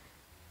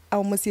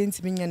almost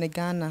ntimi nya ne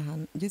Ghana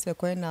han just e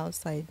ko na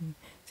outside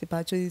ti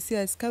pa cho si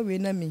eska we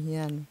na me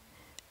hia no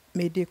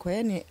me de ko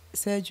ye ne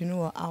se ju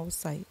no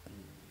outside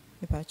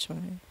me pa cho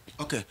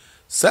okay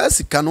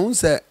sasi kanon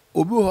se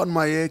obi ho no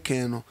ma ye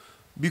ken no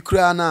bi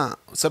kura na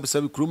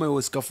sabi kuro ma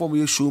wo ska form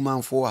ye show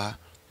man for ha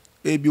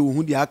ebi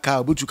ohun di aka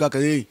obutu kaka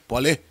hey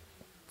pole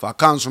for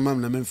council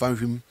mam na men fan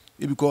hwim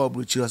ebi ko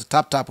obruchi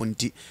tap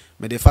nti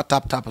me dey fa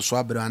tap so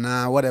abere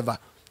na whatever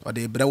or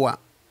dey brewa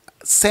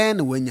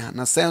sen wanya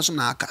na sen so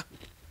na aka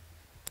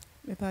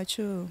me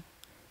pacho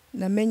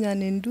na menya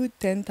ndu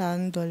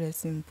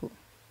 $10,000 impo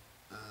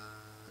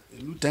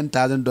elu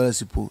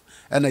 $10,000 ipo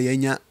na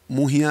yenya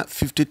muhia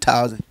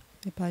 50,000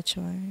 me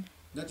pacho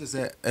that is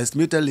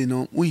estimatedly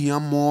no muhia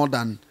more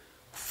than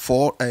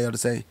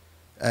 40,000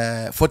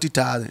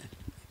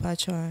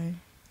 pacho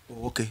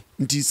okay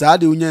nti saa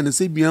de unya na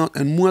se bia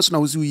enmu aso na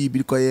wo si yi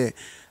bi ko ye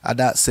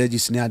ada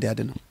surgery ni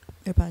ade no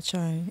me pacho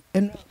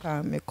eno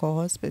ka me ko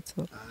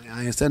hospital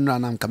I said no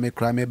am ka me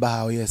cry me ba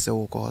ha o ye se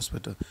wo ko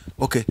hospital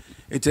okay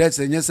it let's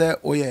say say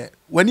o ye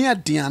wani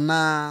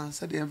adiana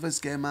se de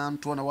emphasize man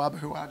to na wa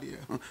ba wa de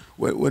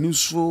wani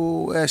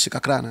so e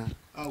shikakra na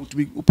to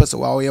be upese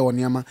wa o ye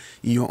woni ama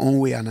in your own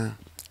way ana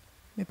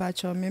me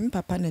pacho me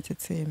papa na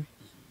tete me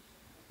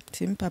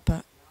tim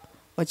papa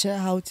o che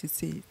how to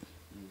say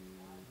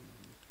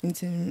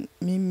nti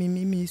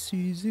me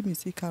use me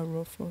see car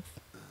rough off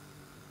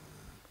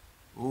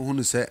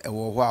who say e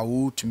wo ho a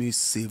wo to me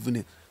save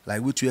ne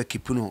like we to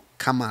keep no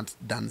come out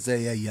than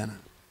say ya yana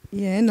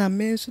na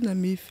me so na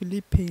me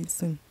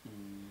Philippines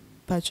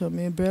pacho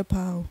me bre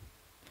pa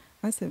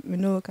I said me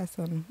no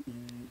kasa no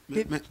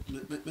me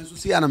so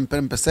see an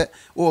pempese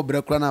o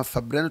bre kra na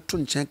fa bre no to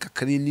nchen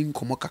kakra ni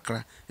nkomo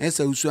kakra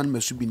esa usu an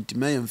mesu binti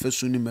me yem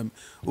fesu ni mem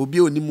obi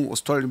onimu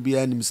story bi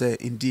anim say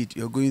indeed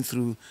you're going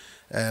through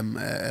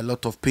a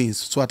lot of pains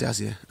so what I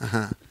say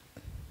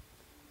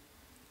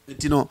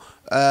you know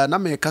na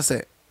me ka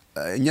say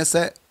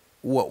nyese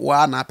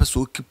wa na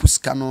apeso kipu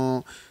sika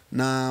no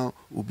na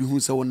obi hu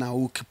se wo na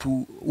wo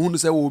kipu hu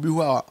se wo obi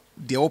hu a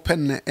de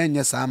open na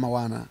enye sa ama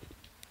wa na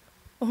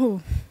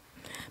oh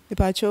me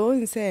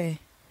pacho say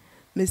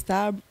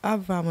Mr.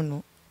 Avaraham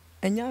no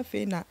enya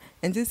fe na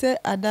enti say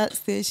ada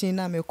station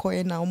na me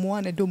koye na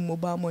omo na do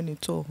mobile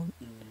monitor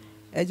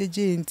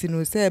ejeje enti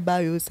no say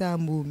ba yo say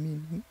ambo mi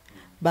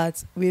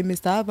but we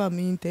Mr. Avaraham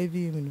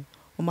interview no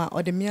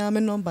o de me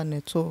am number na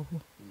to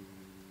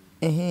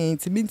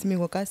enti bintimi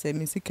ko ka say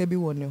me sika bi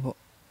woni ho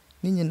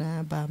ni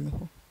nyina ba me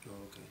ho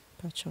okay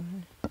pacho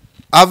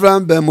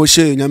Avaraham Ben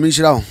Moshe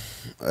nyamishira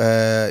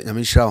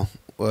nyamishira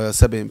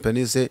sebe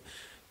mpani say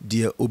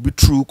de obi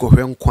true ko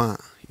hwenkwa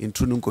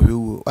intru no ko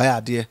hwewu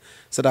aya de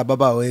said that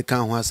baba o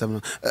kan ho asem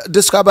no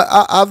describe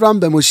Avaraham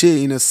Ben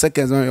Moshe in a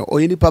second o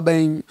yini pa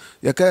ben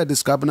you can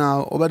describe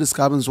now over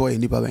describing so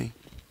yini pa ben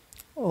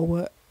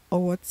o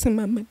what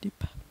mama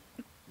dipa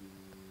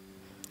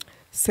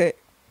say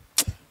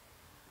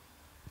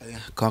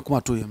kan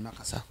kuma to yem na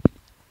kasa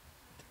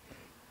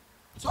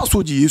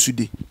so ji Yesu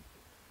de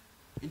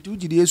into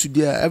ji Yesu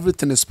de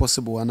everything is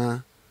possible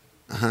ana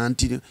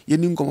anti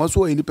yeni nkom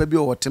so yini pa bi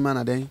o wotema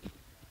na den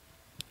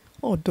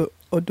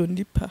odo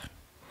nipa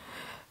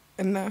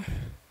na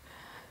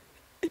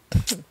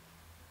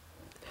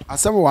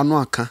asem wano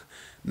aka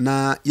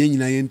na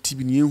yenyina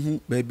yentibi ne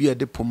yehu ba bia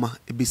de poma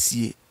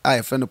ebesie a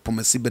ye no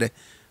poma sibre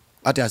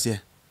ati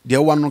ase de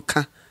wano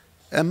ka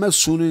ema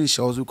sunu in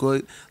shows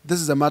because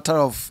this is a matter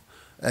of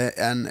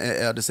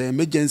the say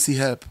emergency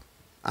help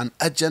and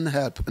urgent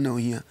help na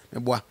ohia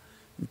meboa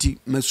nti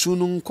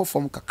masunu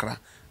nkofom kakra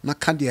na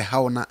ka de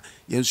hawo na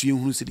yensu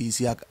yehu sidi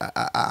isi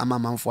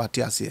amamanfo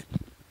ati ase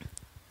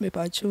me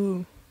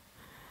pacho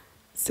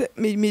se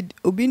me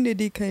obi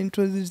ndedi ka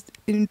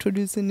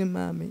introduce ni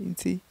mama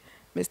nti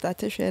me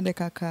start hwe ne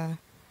kaka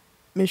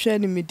me hwe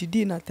ni me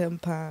didi na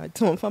tempa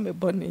to fa me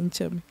born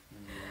nchem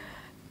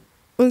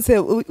unse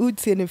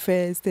utie ne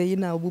first you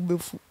na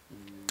obubefu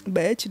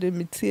ba echide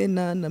me tie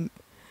na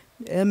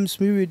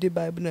smiri the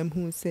bible na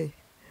hu say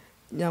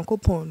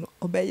nyankopon no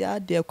obeya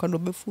ade kwa no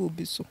befu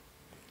obi so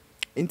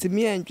nti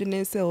me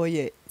andwene say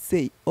oye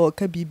say o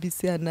ka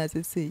bibisi ana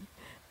say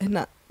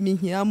na me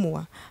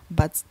hiamoa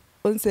but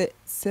on say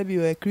sebi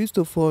o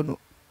Christopher no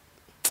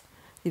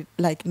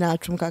like na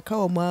atrum kaka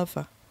o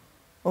mafa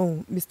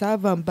oh Mr.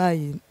 Avaraham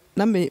bai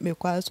na me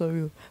kwa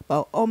sorry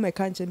but all me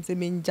kan chem say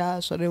me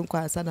nja sorry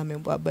nkwa asa na me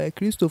ba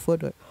Christopher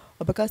do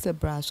obeka say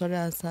bra sorry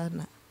asa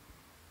na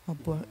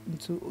abo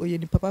ntu oye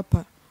ni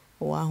papa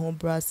o ahon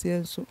bra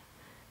se so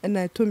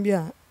na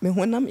tombia me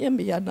honam ye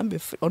me ya na be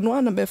ono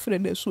ana be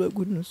frɛ na so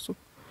agu no so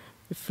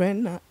me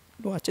friend na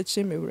do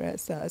acheche me wura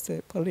sa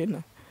say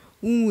Paulina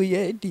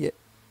ye dear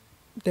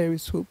there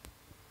is hope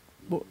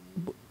but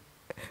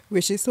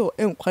we she so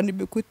enkwani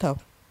be kuta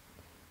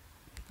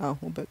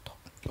beto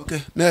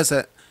okay na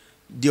say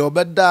de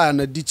obeda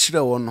na di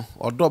kire wo no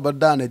odo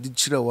obeda na di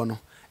kire wo no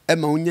e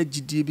ma unya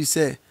gidie bi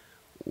say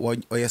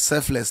oye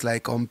selfless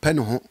like on pen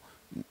ho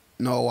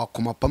na wa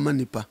koma pama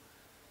nipa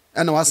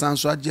e na wasan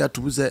so age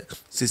atubu say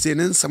sese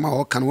ne nsama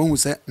ho kan wo hu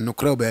say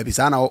nokra ba bi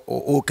sa na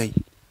o kan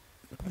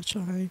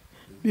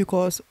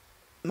because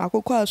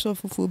makoko aso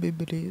fufu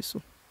bebere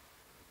so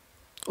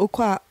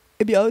okwa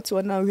ebi out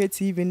one now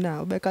TV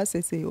now obeka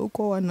say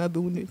okwa one be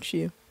unu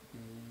twie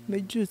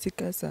meju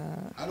sika sa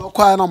ala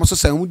okwa na mo so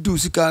san du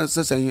sika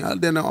san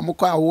den na mo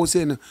kwa wo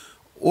say no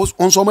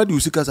onso ma du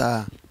sika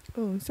sa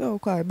oh so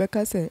okwa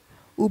obeka say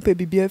upe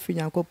bibi afi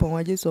Nyankopɔn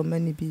wagye so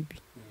mani bibi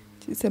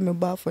ti se me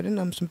ba for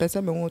na mso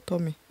pese me ho to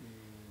me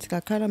ti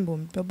kakara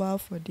mbom be ba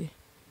for de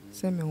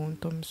se me ho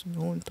to me so me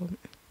ho to me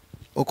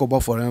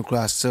okobo foreign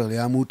class still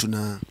ya mutu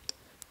na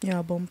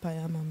ya bompa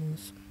ya mama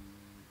so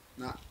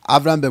na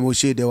Avaraham Ben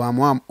Moshe de wa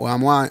mo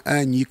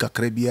anyi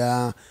kakra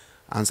bia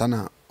ansa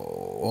na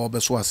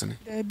obeso asene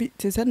bi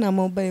ti se na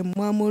mo ba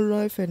mo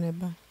amoro ife ne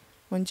ba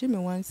onje me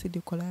wan se de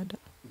kolada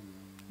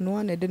no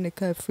one de ne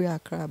ka free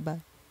akra ba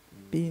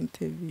be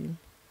interview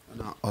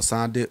na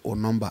osande o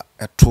number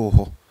eto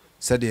ho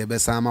said the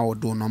best ama wo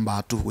do number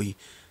ato ho yi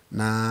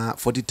na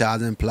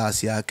 40,000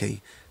 plus ya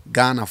kai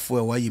Ghana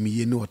for why you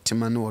me no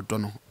tema no do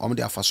no om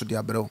de afaso de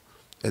abrel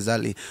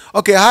exactly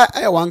okay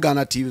I one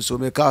Ghana TV so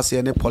me ka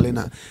say ne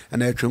Paulina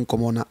and I twin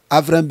komo na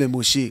Avaraham Ben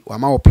Moshe wa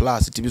ma wo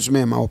plus TV so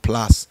me ma wo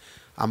plus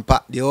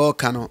ampa de all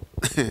kano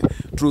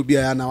true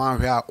bia na wan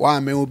hwe wa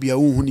me obi a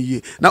unhu ni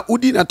ye na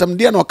udi na tam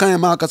de na okan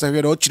ma ka sa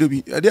hwe de o chire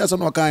bi de aso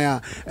na okan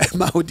ya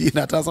ma udi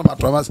na ta so ma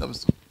troma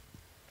sabso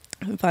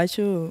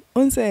Pacho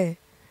on say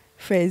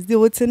first the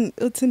what's in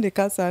the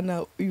casa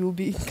now you'll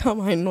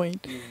become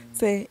annoyed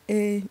say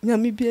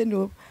nyame bia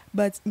no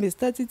but me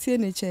started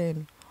in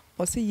chain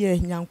or say yeah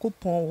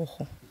Nyankopɔn wo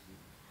ho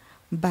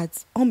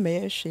but on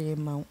me hwe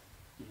ma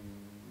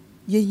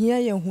ye hia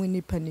ye hu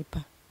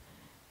nipa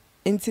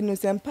enti no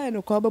sempa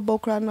no kwa babo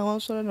kra na won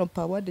soro no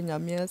pa wade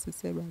nyame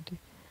asese rade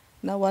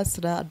na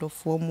wasra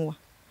adofo mu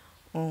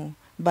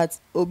but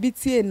obi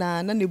tie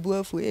na ne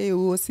buafu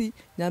wo si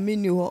nyame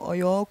ni ho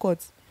oyo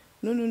court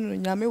no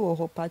nyame wo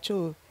ho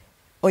pacho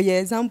oye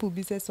example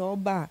bi se so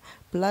ba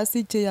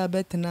plastic chair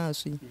betena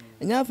aso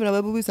nya afuna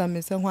babu bi sam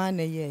se ho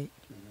ana ye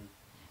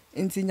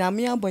enti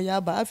nyame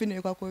aboya ba afi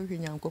na kwakọ hwe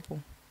Nyankopɔn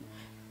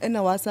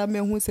ena wasa me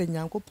hu se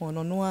Nyankopɔn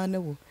no no ana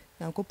wo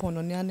Nyankopɔn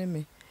no ne ane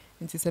me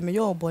nti se me ye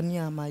oboni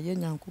ama ye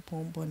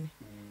Nyankopɔn boni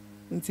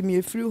nti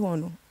me efiri ho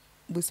no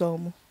bu so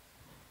mo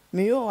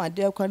me yo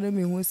ade akwa na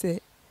me hu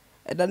se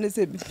eda ne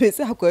se me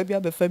se akwa bi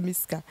abefa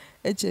miska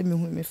eche me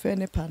hu me fe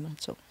ne pa na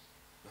cho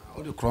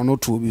o de chrono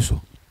to bi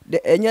so the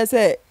enye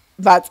say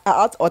but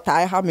out or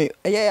tie ha me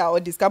yeah or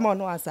this come on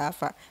no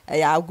asafa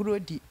ya agro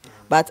di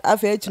but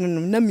afa echinu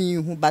na me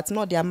hu but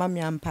no de ama me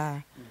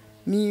ampa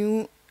me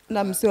hu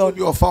na me say o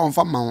bi o fa on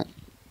fa ma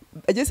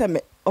eje say me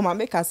o ma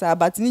make asa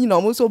but ni na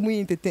o so mu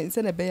inteten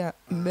say na be ya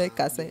me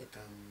kasa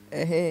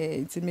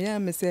nti me ya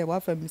me say wa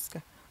fa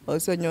miska o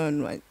so nyon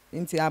no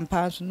nti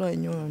ampa so no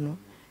nyon no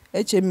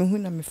eche me hu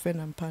na me fe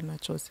na ampa na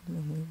chose me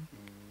hu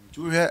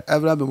tu he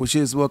Avaraham Ben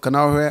Moshe is work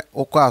na he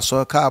okọ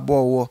aso ka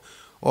abo wo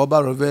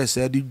oba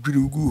reverse di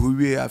dwiri gu ho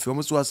wie afi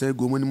o so asa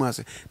ego mani mu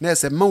ase na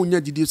ese ma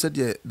unya gidi se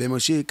de Ben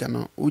Moshe ka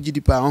no o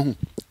gidi pa ho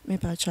me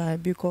pa try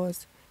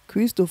because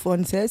Christopher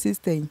on say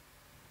system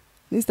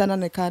this na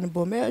na kan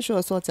bo me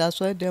sure sort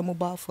aso dem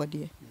ba for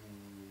there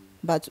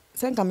but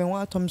sen ka me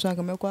wa tom so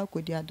ka me kwa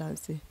akodi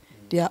adanse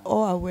they are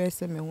all aware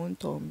say me won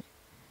tom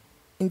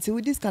until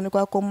with this kan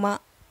kwa koma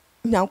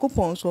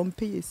Nyankopɔn so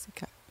mpe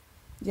yesika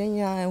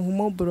yenya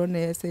humo bro na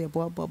yese ye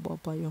bo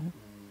yo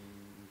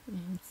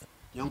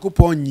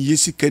Nyankopɔn nyi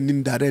sika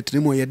nin direct ni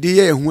mo ye de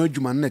ye hu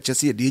adwuma na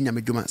kyese ye de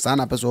nyame dwuma sa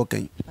na pese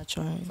okan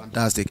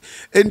fantastic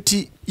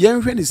enti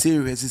yen hwe ni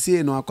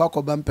se no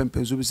akwakoba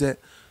mpempen so bi se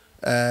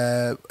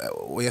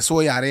ye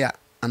so yare a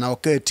ana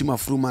oka tima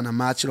fruma na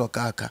ma chiro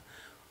kaka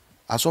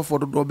asofo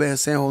do be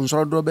se ho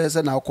nsoro do be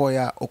se na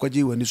akoya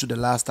okoji wani so the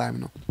last time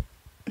no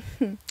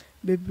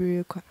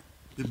bebre kwa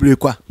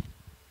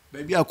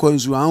baby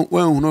akwanzu an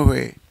hu no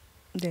hwe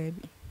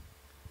debi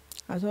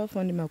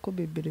asofo ni mako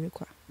bebre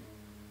kwa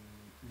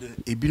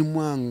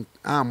ebirimu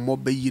an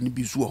moba yi ni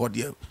bi so ho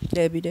de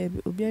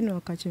debi obi na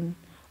okachim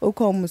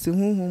okọ mu se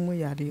huhum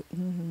yare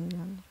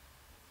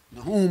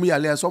na huhum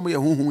yare so mo ye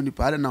huhum ni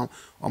pa na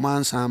o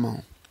man san ma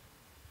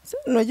so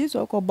no ji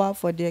so ko ba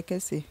for de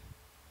kese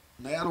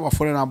na ya no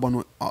wafore na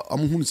bono o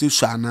mo hu se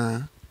swa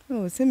na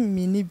o se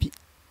mi ni bi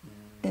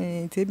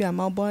te bi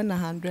ama bo na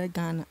 100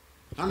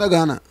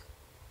 Ghana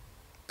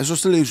eso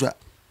se le swa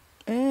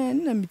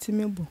na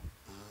mitime bo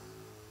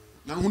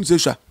na hu se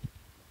swa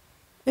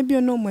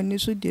ebi no mani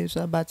so de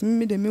so but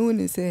me de me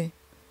woni say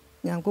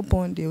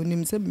Nyankopɔn de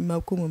onim se me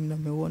makomum na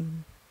me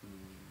won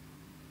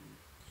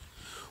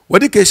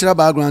what educational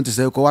background to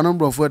say ko one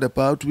number of the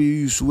power to be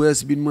use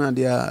words bin man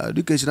their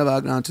educational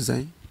background to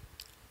say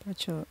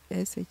pacho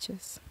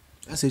SHS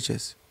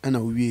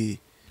and we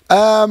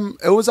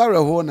it was our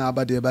home na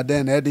but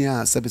then heading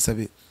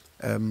 77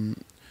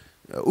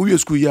 we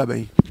school year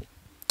by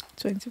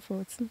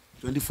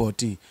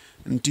 2014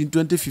 until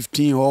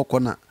 2015 or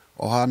corner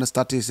or how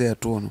started say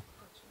to no.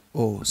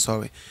 Oh,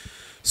 sorry.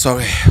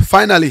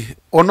 Finally,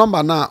 o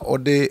number na o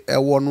de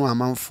ewo no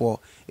amanfo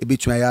e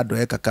betuma ya do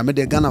e kaka me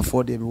de Ghana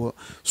for de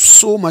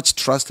so much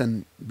trust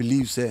and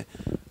believe say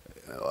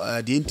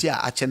the entire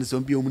action so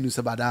bi omunu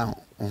se bada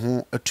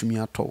ho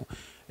atumi ato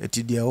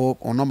eti de o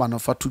number no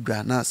fa to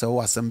dwa na se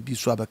o asem bi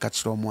so abeka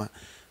kire omo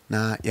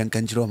na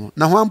yanka kire omo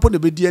na ho ampo de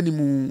bedi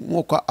animu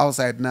wo kwa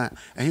outside na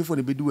ehifo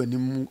de bedi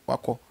wanim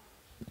wakọ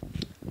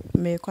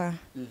me kwa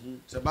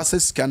se basa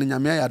sika no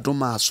nyame ya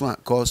doma aso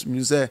cause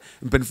mean say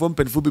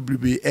mpenfo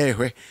bebrebe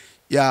ehwe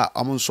yeah,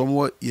 I'm on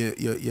somewhat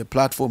your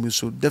platform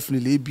so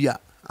definitely be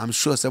I'm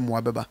sure some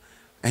more beba.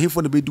 And he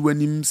for the be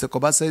doing him se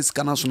koba says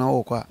kana so na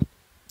wo kwa.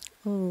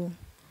 Oh,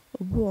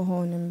 obu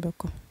ho ne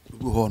mbeko.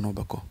 Obu ho no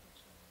beko.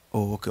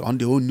 Oh, okay. On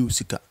the own new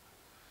sika.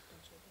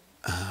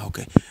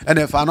 Okay. And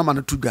if I no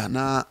man to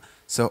Ghana,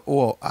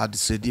 so I'd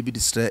say be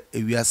distre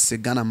we are se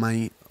Ghana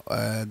man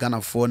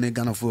Ghana for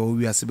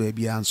we are se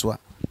baby answer.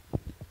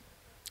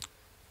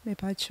 Me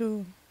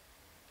pacho.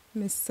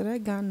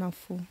 Mr. Ghana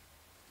fo.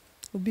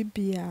 Obi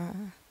bia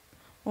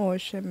o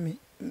hwe me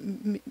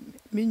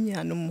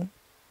nuanu mu.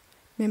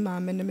 Me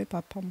maame ne me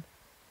papa mu.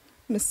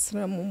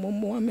 Mesra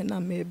mo ame na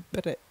me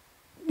bre.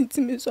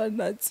 Mitimi so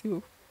anati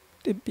o.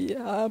 De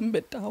bia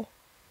mbetaw.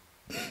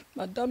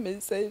 Madam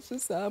say so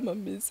sama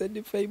me say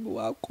the faibu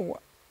akwa.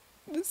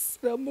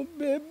 Mesra mo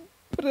me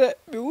bre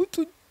me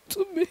utu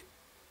to me.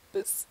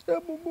 Mesra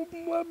mo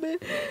ame.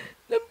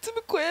 Nam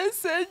timi koye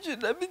seju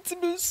na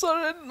mitimi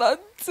sore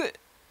nante.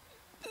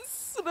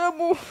 Mesra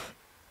mo.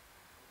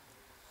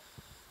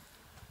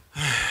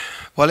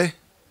 Pole.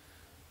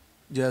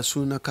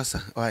 Jasuna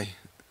kasa. Why?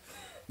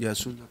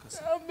 Jasuna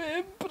kasa.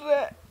 Ame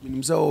bre.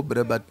 Minimza o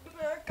bre but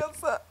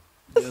Kasa.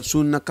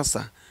 Jasuna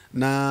kasa.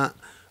 Na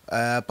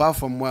apart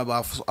from where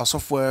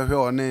asofo ehwe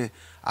one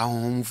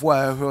ahomfo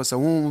ehwe se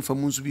ho mfa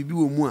munsu bibi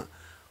wo mu a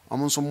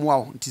omo nso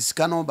moa nti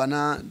sika no ba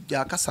na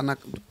ja kasa na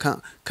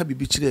ka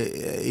bibi kire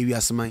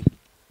ewiaseman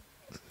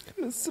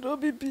Mesro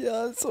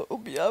bibia so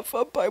obi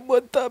afa pai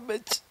bota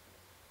mechi.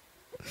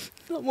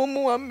 Na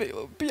momu ame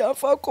obi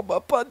afa ko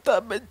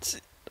bapata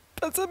mechi.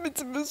 Pesa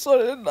mitimi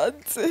sore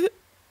nante.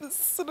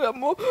 Mesra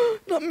mo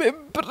na me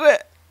bre.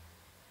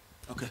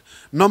 okay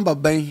number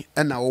ben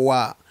na wo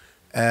a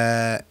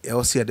e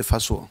o se de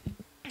faso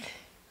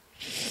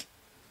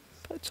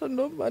Pacho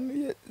number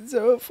ni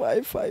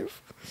 0558.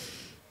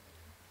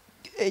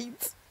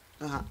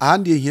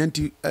 ande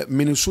hianti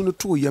minisu no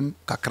to yam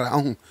kakra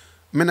ho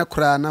mena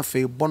kura na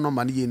fe bono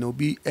man ye na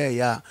obi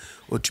ya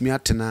otumi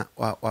atena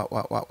wa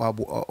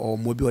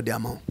mo bi ode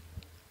ama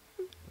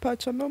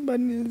Pacho number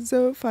ni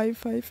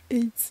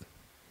 0558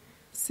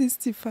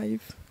 65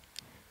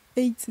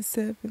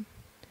 87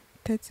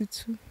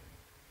 32.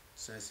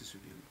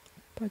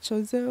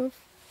 Pacho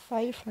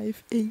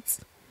 0558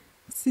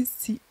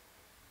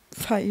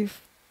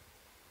 65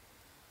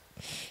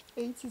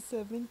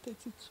 87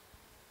 32.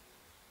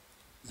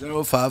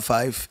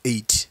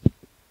 0558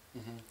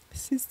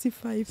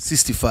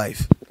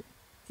 65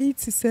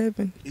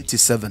 87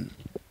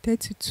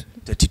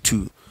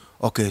 32.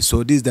 Okay,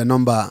 so this is the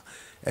number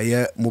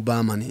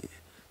mobile money.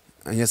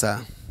 And yes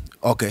sir.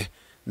 Okay.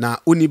 Now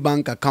uni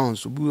bank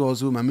accounts we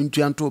also my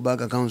mintu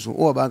bank accounts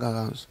or bank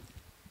accounts.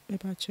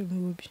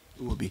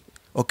 Will be.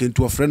 Okay,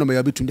 to a friend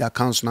number between the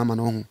accounts na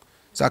man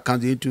so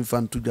account into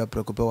fund to the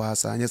preoccupy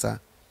was yes sir.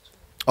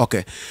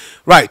 Okay.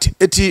 Right.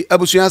 Eti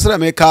abusuya sara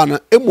me ka na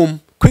emum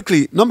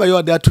quickly number you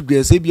are there to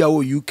be say bia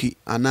wo UK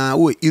and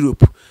wo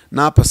Europe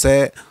na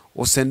pese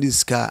wo send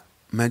this car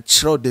man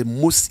the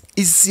most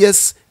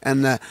easiest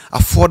and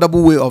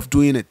affordable way of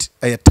doing it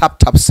a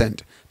tap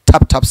send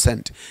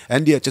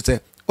and there just say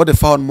all the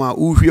phone ma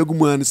wo hwe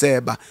gumu an say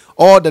ba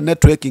all the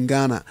network in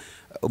Ghana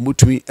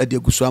mutumi ade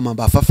gusu ama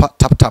ba fa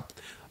tap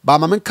ba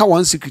ma menka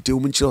one secret wo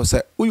nchiro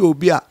say wo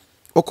obi a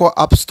oko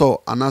App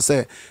Store and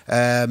say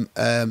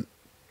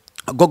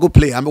Google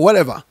Play and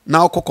whatever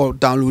now koko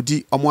download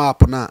the omo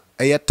app na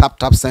a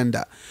tap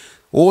sender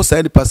o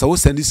send the person o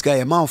send this guy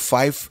amount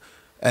 £5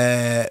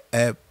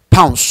 and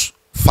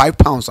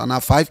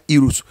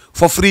 €5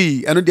 for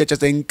free and they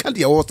just in can't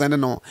you send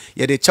no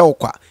yeah they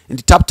chawkwa in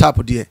the tap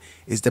there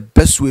is the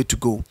best way to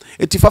go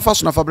etifafa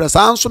so na fabra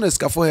sanso na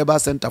skafo heba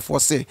center for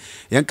say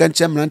yan kan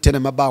chemran tene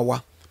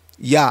mabawa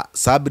ya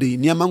sabri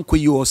niama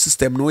nkoyi o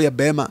system no ya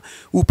bema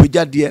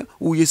upejade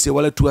wo yese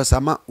wala tu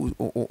asama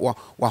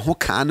wa ho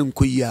kan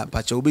nkoyi a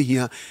pacha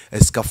obehia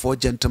escafo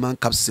gentleman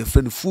caps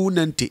friend fu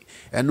nante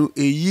eno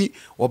eyi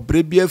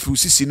obre bia fru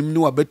sisinim ni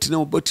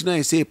wabetina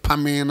yese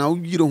pame na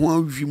yire ho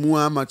awimu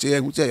ama che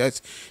hu che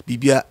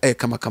bibia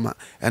kama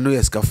eno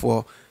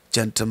escafo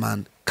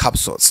gentleman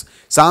capsules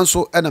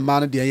sanso ena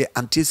man de ye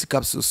anti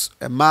capsules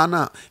e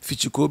mana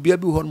fichiko bia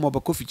bi ho no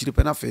bako fichiri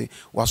penafe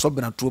waso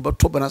bena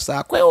to bena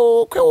sa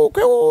kweo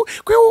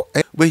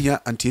we here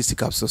anti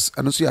capsules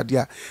eno so yade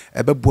a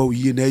ebeboa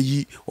wiye na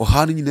yi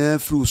oha no nyina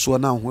firi so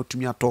na ho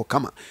atumi ato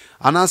kama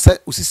anase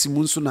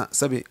usisimu nso na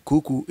sabe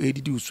koku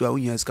edidi usu a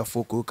wonya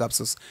skafo koku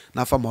capsules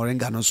na fa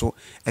moringa no so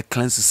a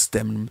cleanse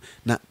system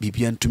na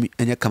bibia ntumi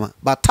enye kama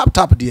but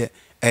tap there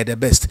the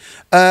best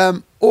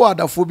o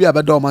adafobia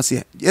be do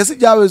mase yes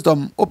ja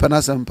wisdom open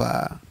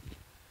asempa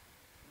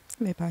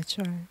me pa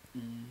try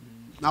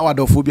na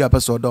adafobia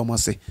be so do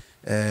mase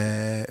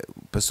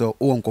peso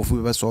o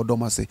nkofo be so do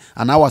mase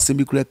ana wasem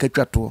bi kura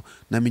katwa to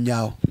na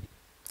menyao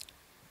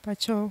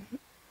pacho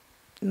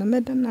na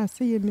meda na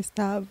say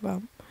Mr.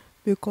 Avaraham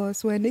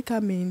because when they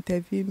come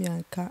interview me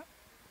anka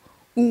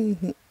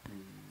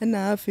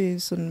na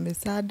afi so me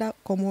sada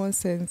common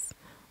sense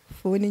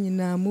for ni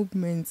na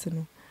movement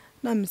no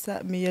na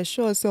me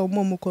sure say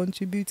omo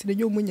contribute na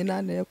nyomu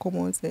nyina na e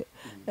common say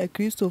a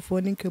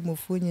Christopher ni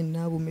nkemofo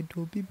nyina wo me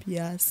do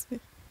bibia ase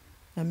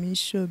na me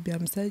sure bi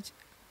am say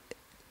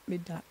me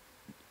da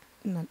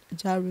na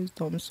Jairus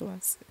Tom so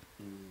ase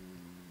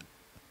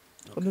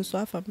ono so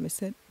afa me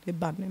say the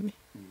ban me.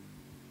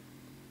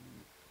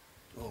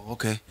 Oh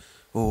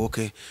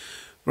okay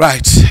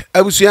right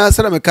abusuya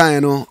sara me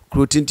kan no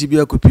krotinti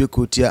bia kopie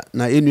kotia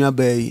na enua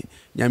bai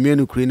nyame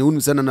no kure ne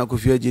wonu sana na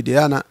kofia gide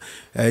ya na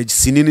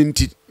sinini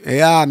nti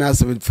ya na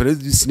se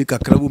frezi sini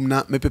kakrabum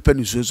na mepepe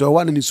ni so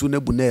wa na su na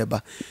bu na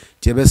eba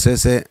tie be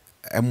sese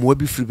emoa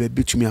bi firi ba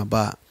bitumi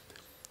aba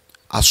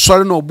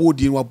asore na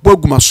obodi wa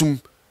bogumasum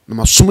na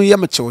masum ye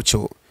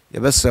mechewochewo ye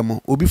be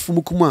sremo obi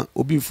fumukuma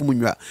obi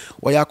mfumunwa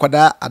wa ya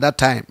kwada at that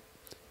time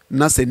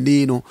na se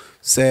ni no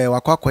se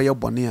wakwakoye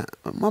bone a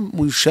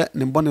munhwe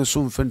ne bone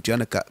so mfantua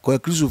ne ka ko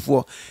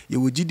Kristofo ye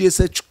wogide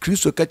se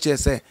Kristo ka che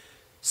se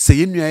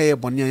yenua ye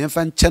bone a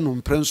yemfa nche no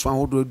mprenso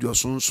ahodo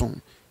aduosonson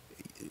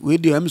we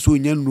de am so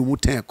nya nnumu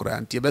ten kora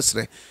ntie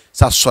besre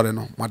sa sore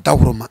no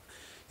madawroma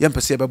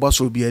yempese be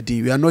boso bi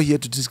adi. We are not here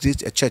to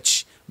disgrace a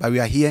church, but we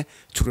are here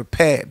to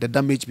repair the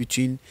damage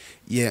between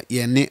ye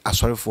ne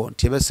asorefo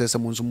ntie besre se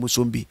munso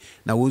musombi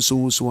na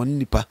wonso won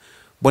nipa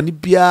bone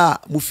bia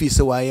mu fi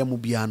se wa ye mu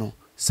bia no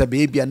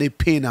sebe bia na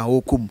pain a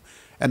okum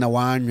na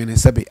wanwene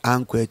sebe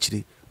anko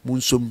akiri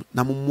munsom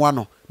na momwa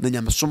no na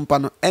nyamesompa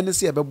no ene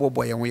se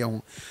ebebobo ye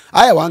ho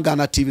aya wan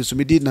Ghana TV so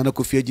me did na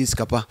Kofi Agis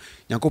Kapa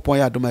yankopon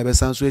ya adoma ebe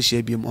sanso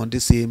ehia biem on the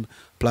same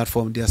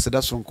platform dia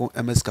seda sonko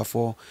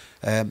MSK4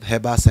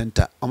 Herbal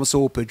Center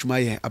amso opadwuma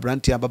ye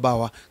abrantia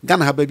babawa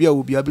Ghana ha ba bia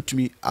wo bia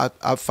betumi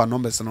afa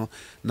numbers no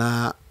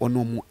na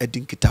ono mu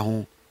edinkita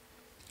ho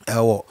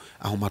ewo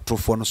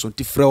ahomatrofo no so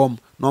ntifrewom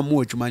no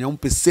mo adwuma nyom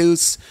pe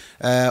sales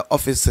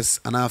officers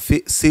and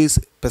sales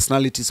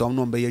personalities on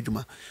no be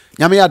adwuma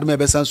nyame ya adoma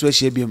ebe sanso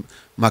ehia biem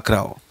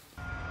makrao.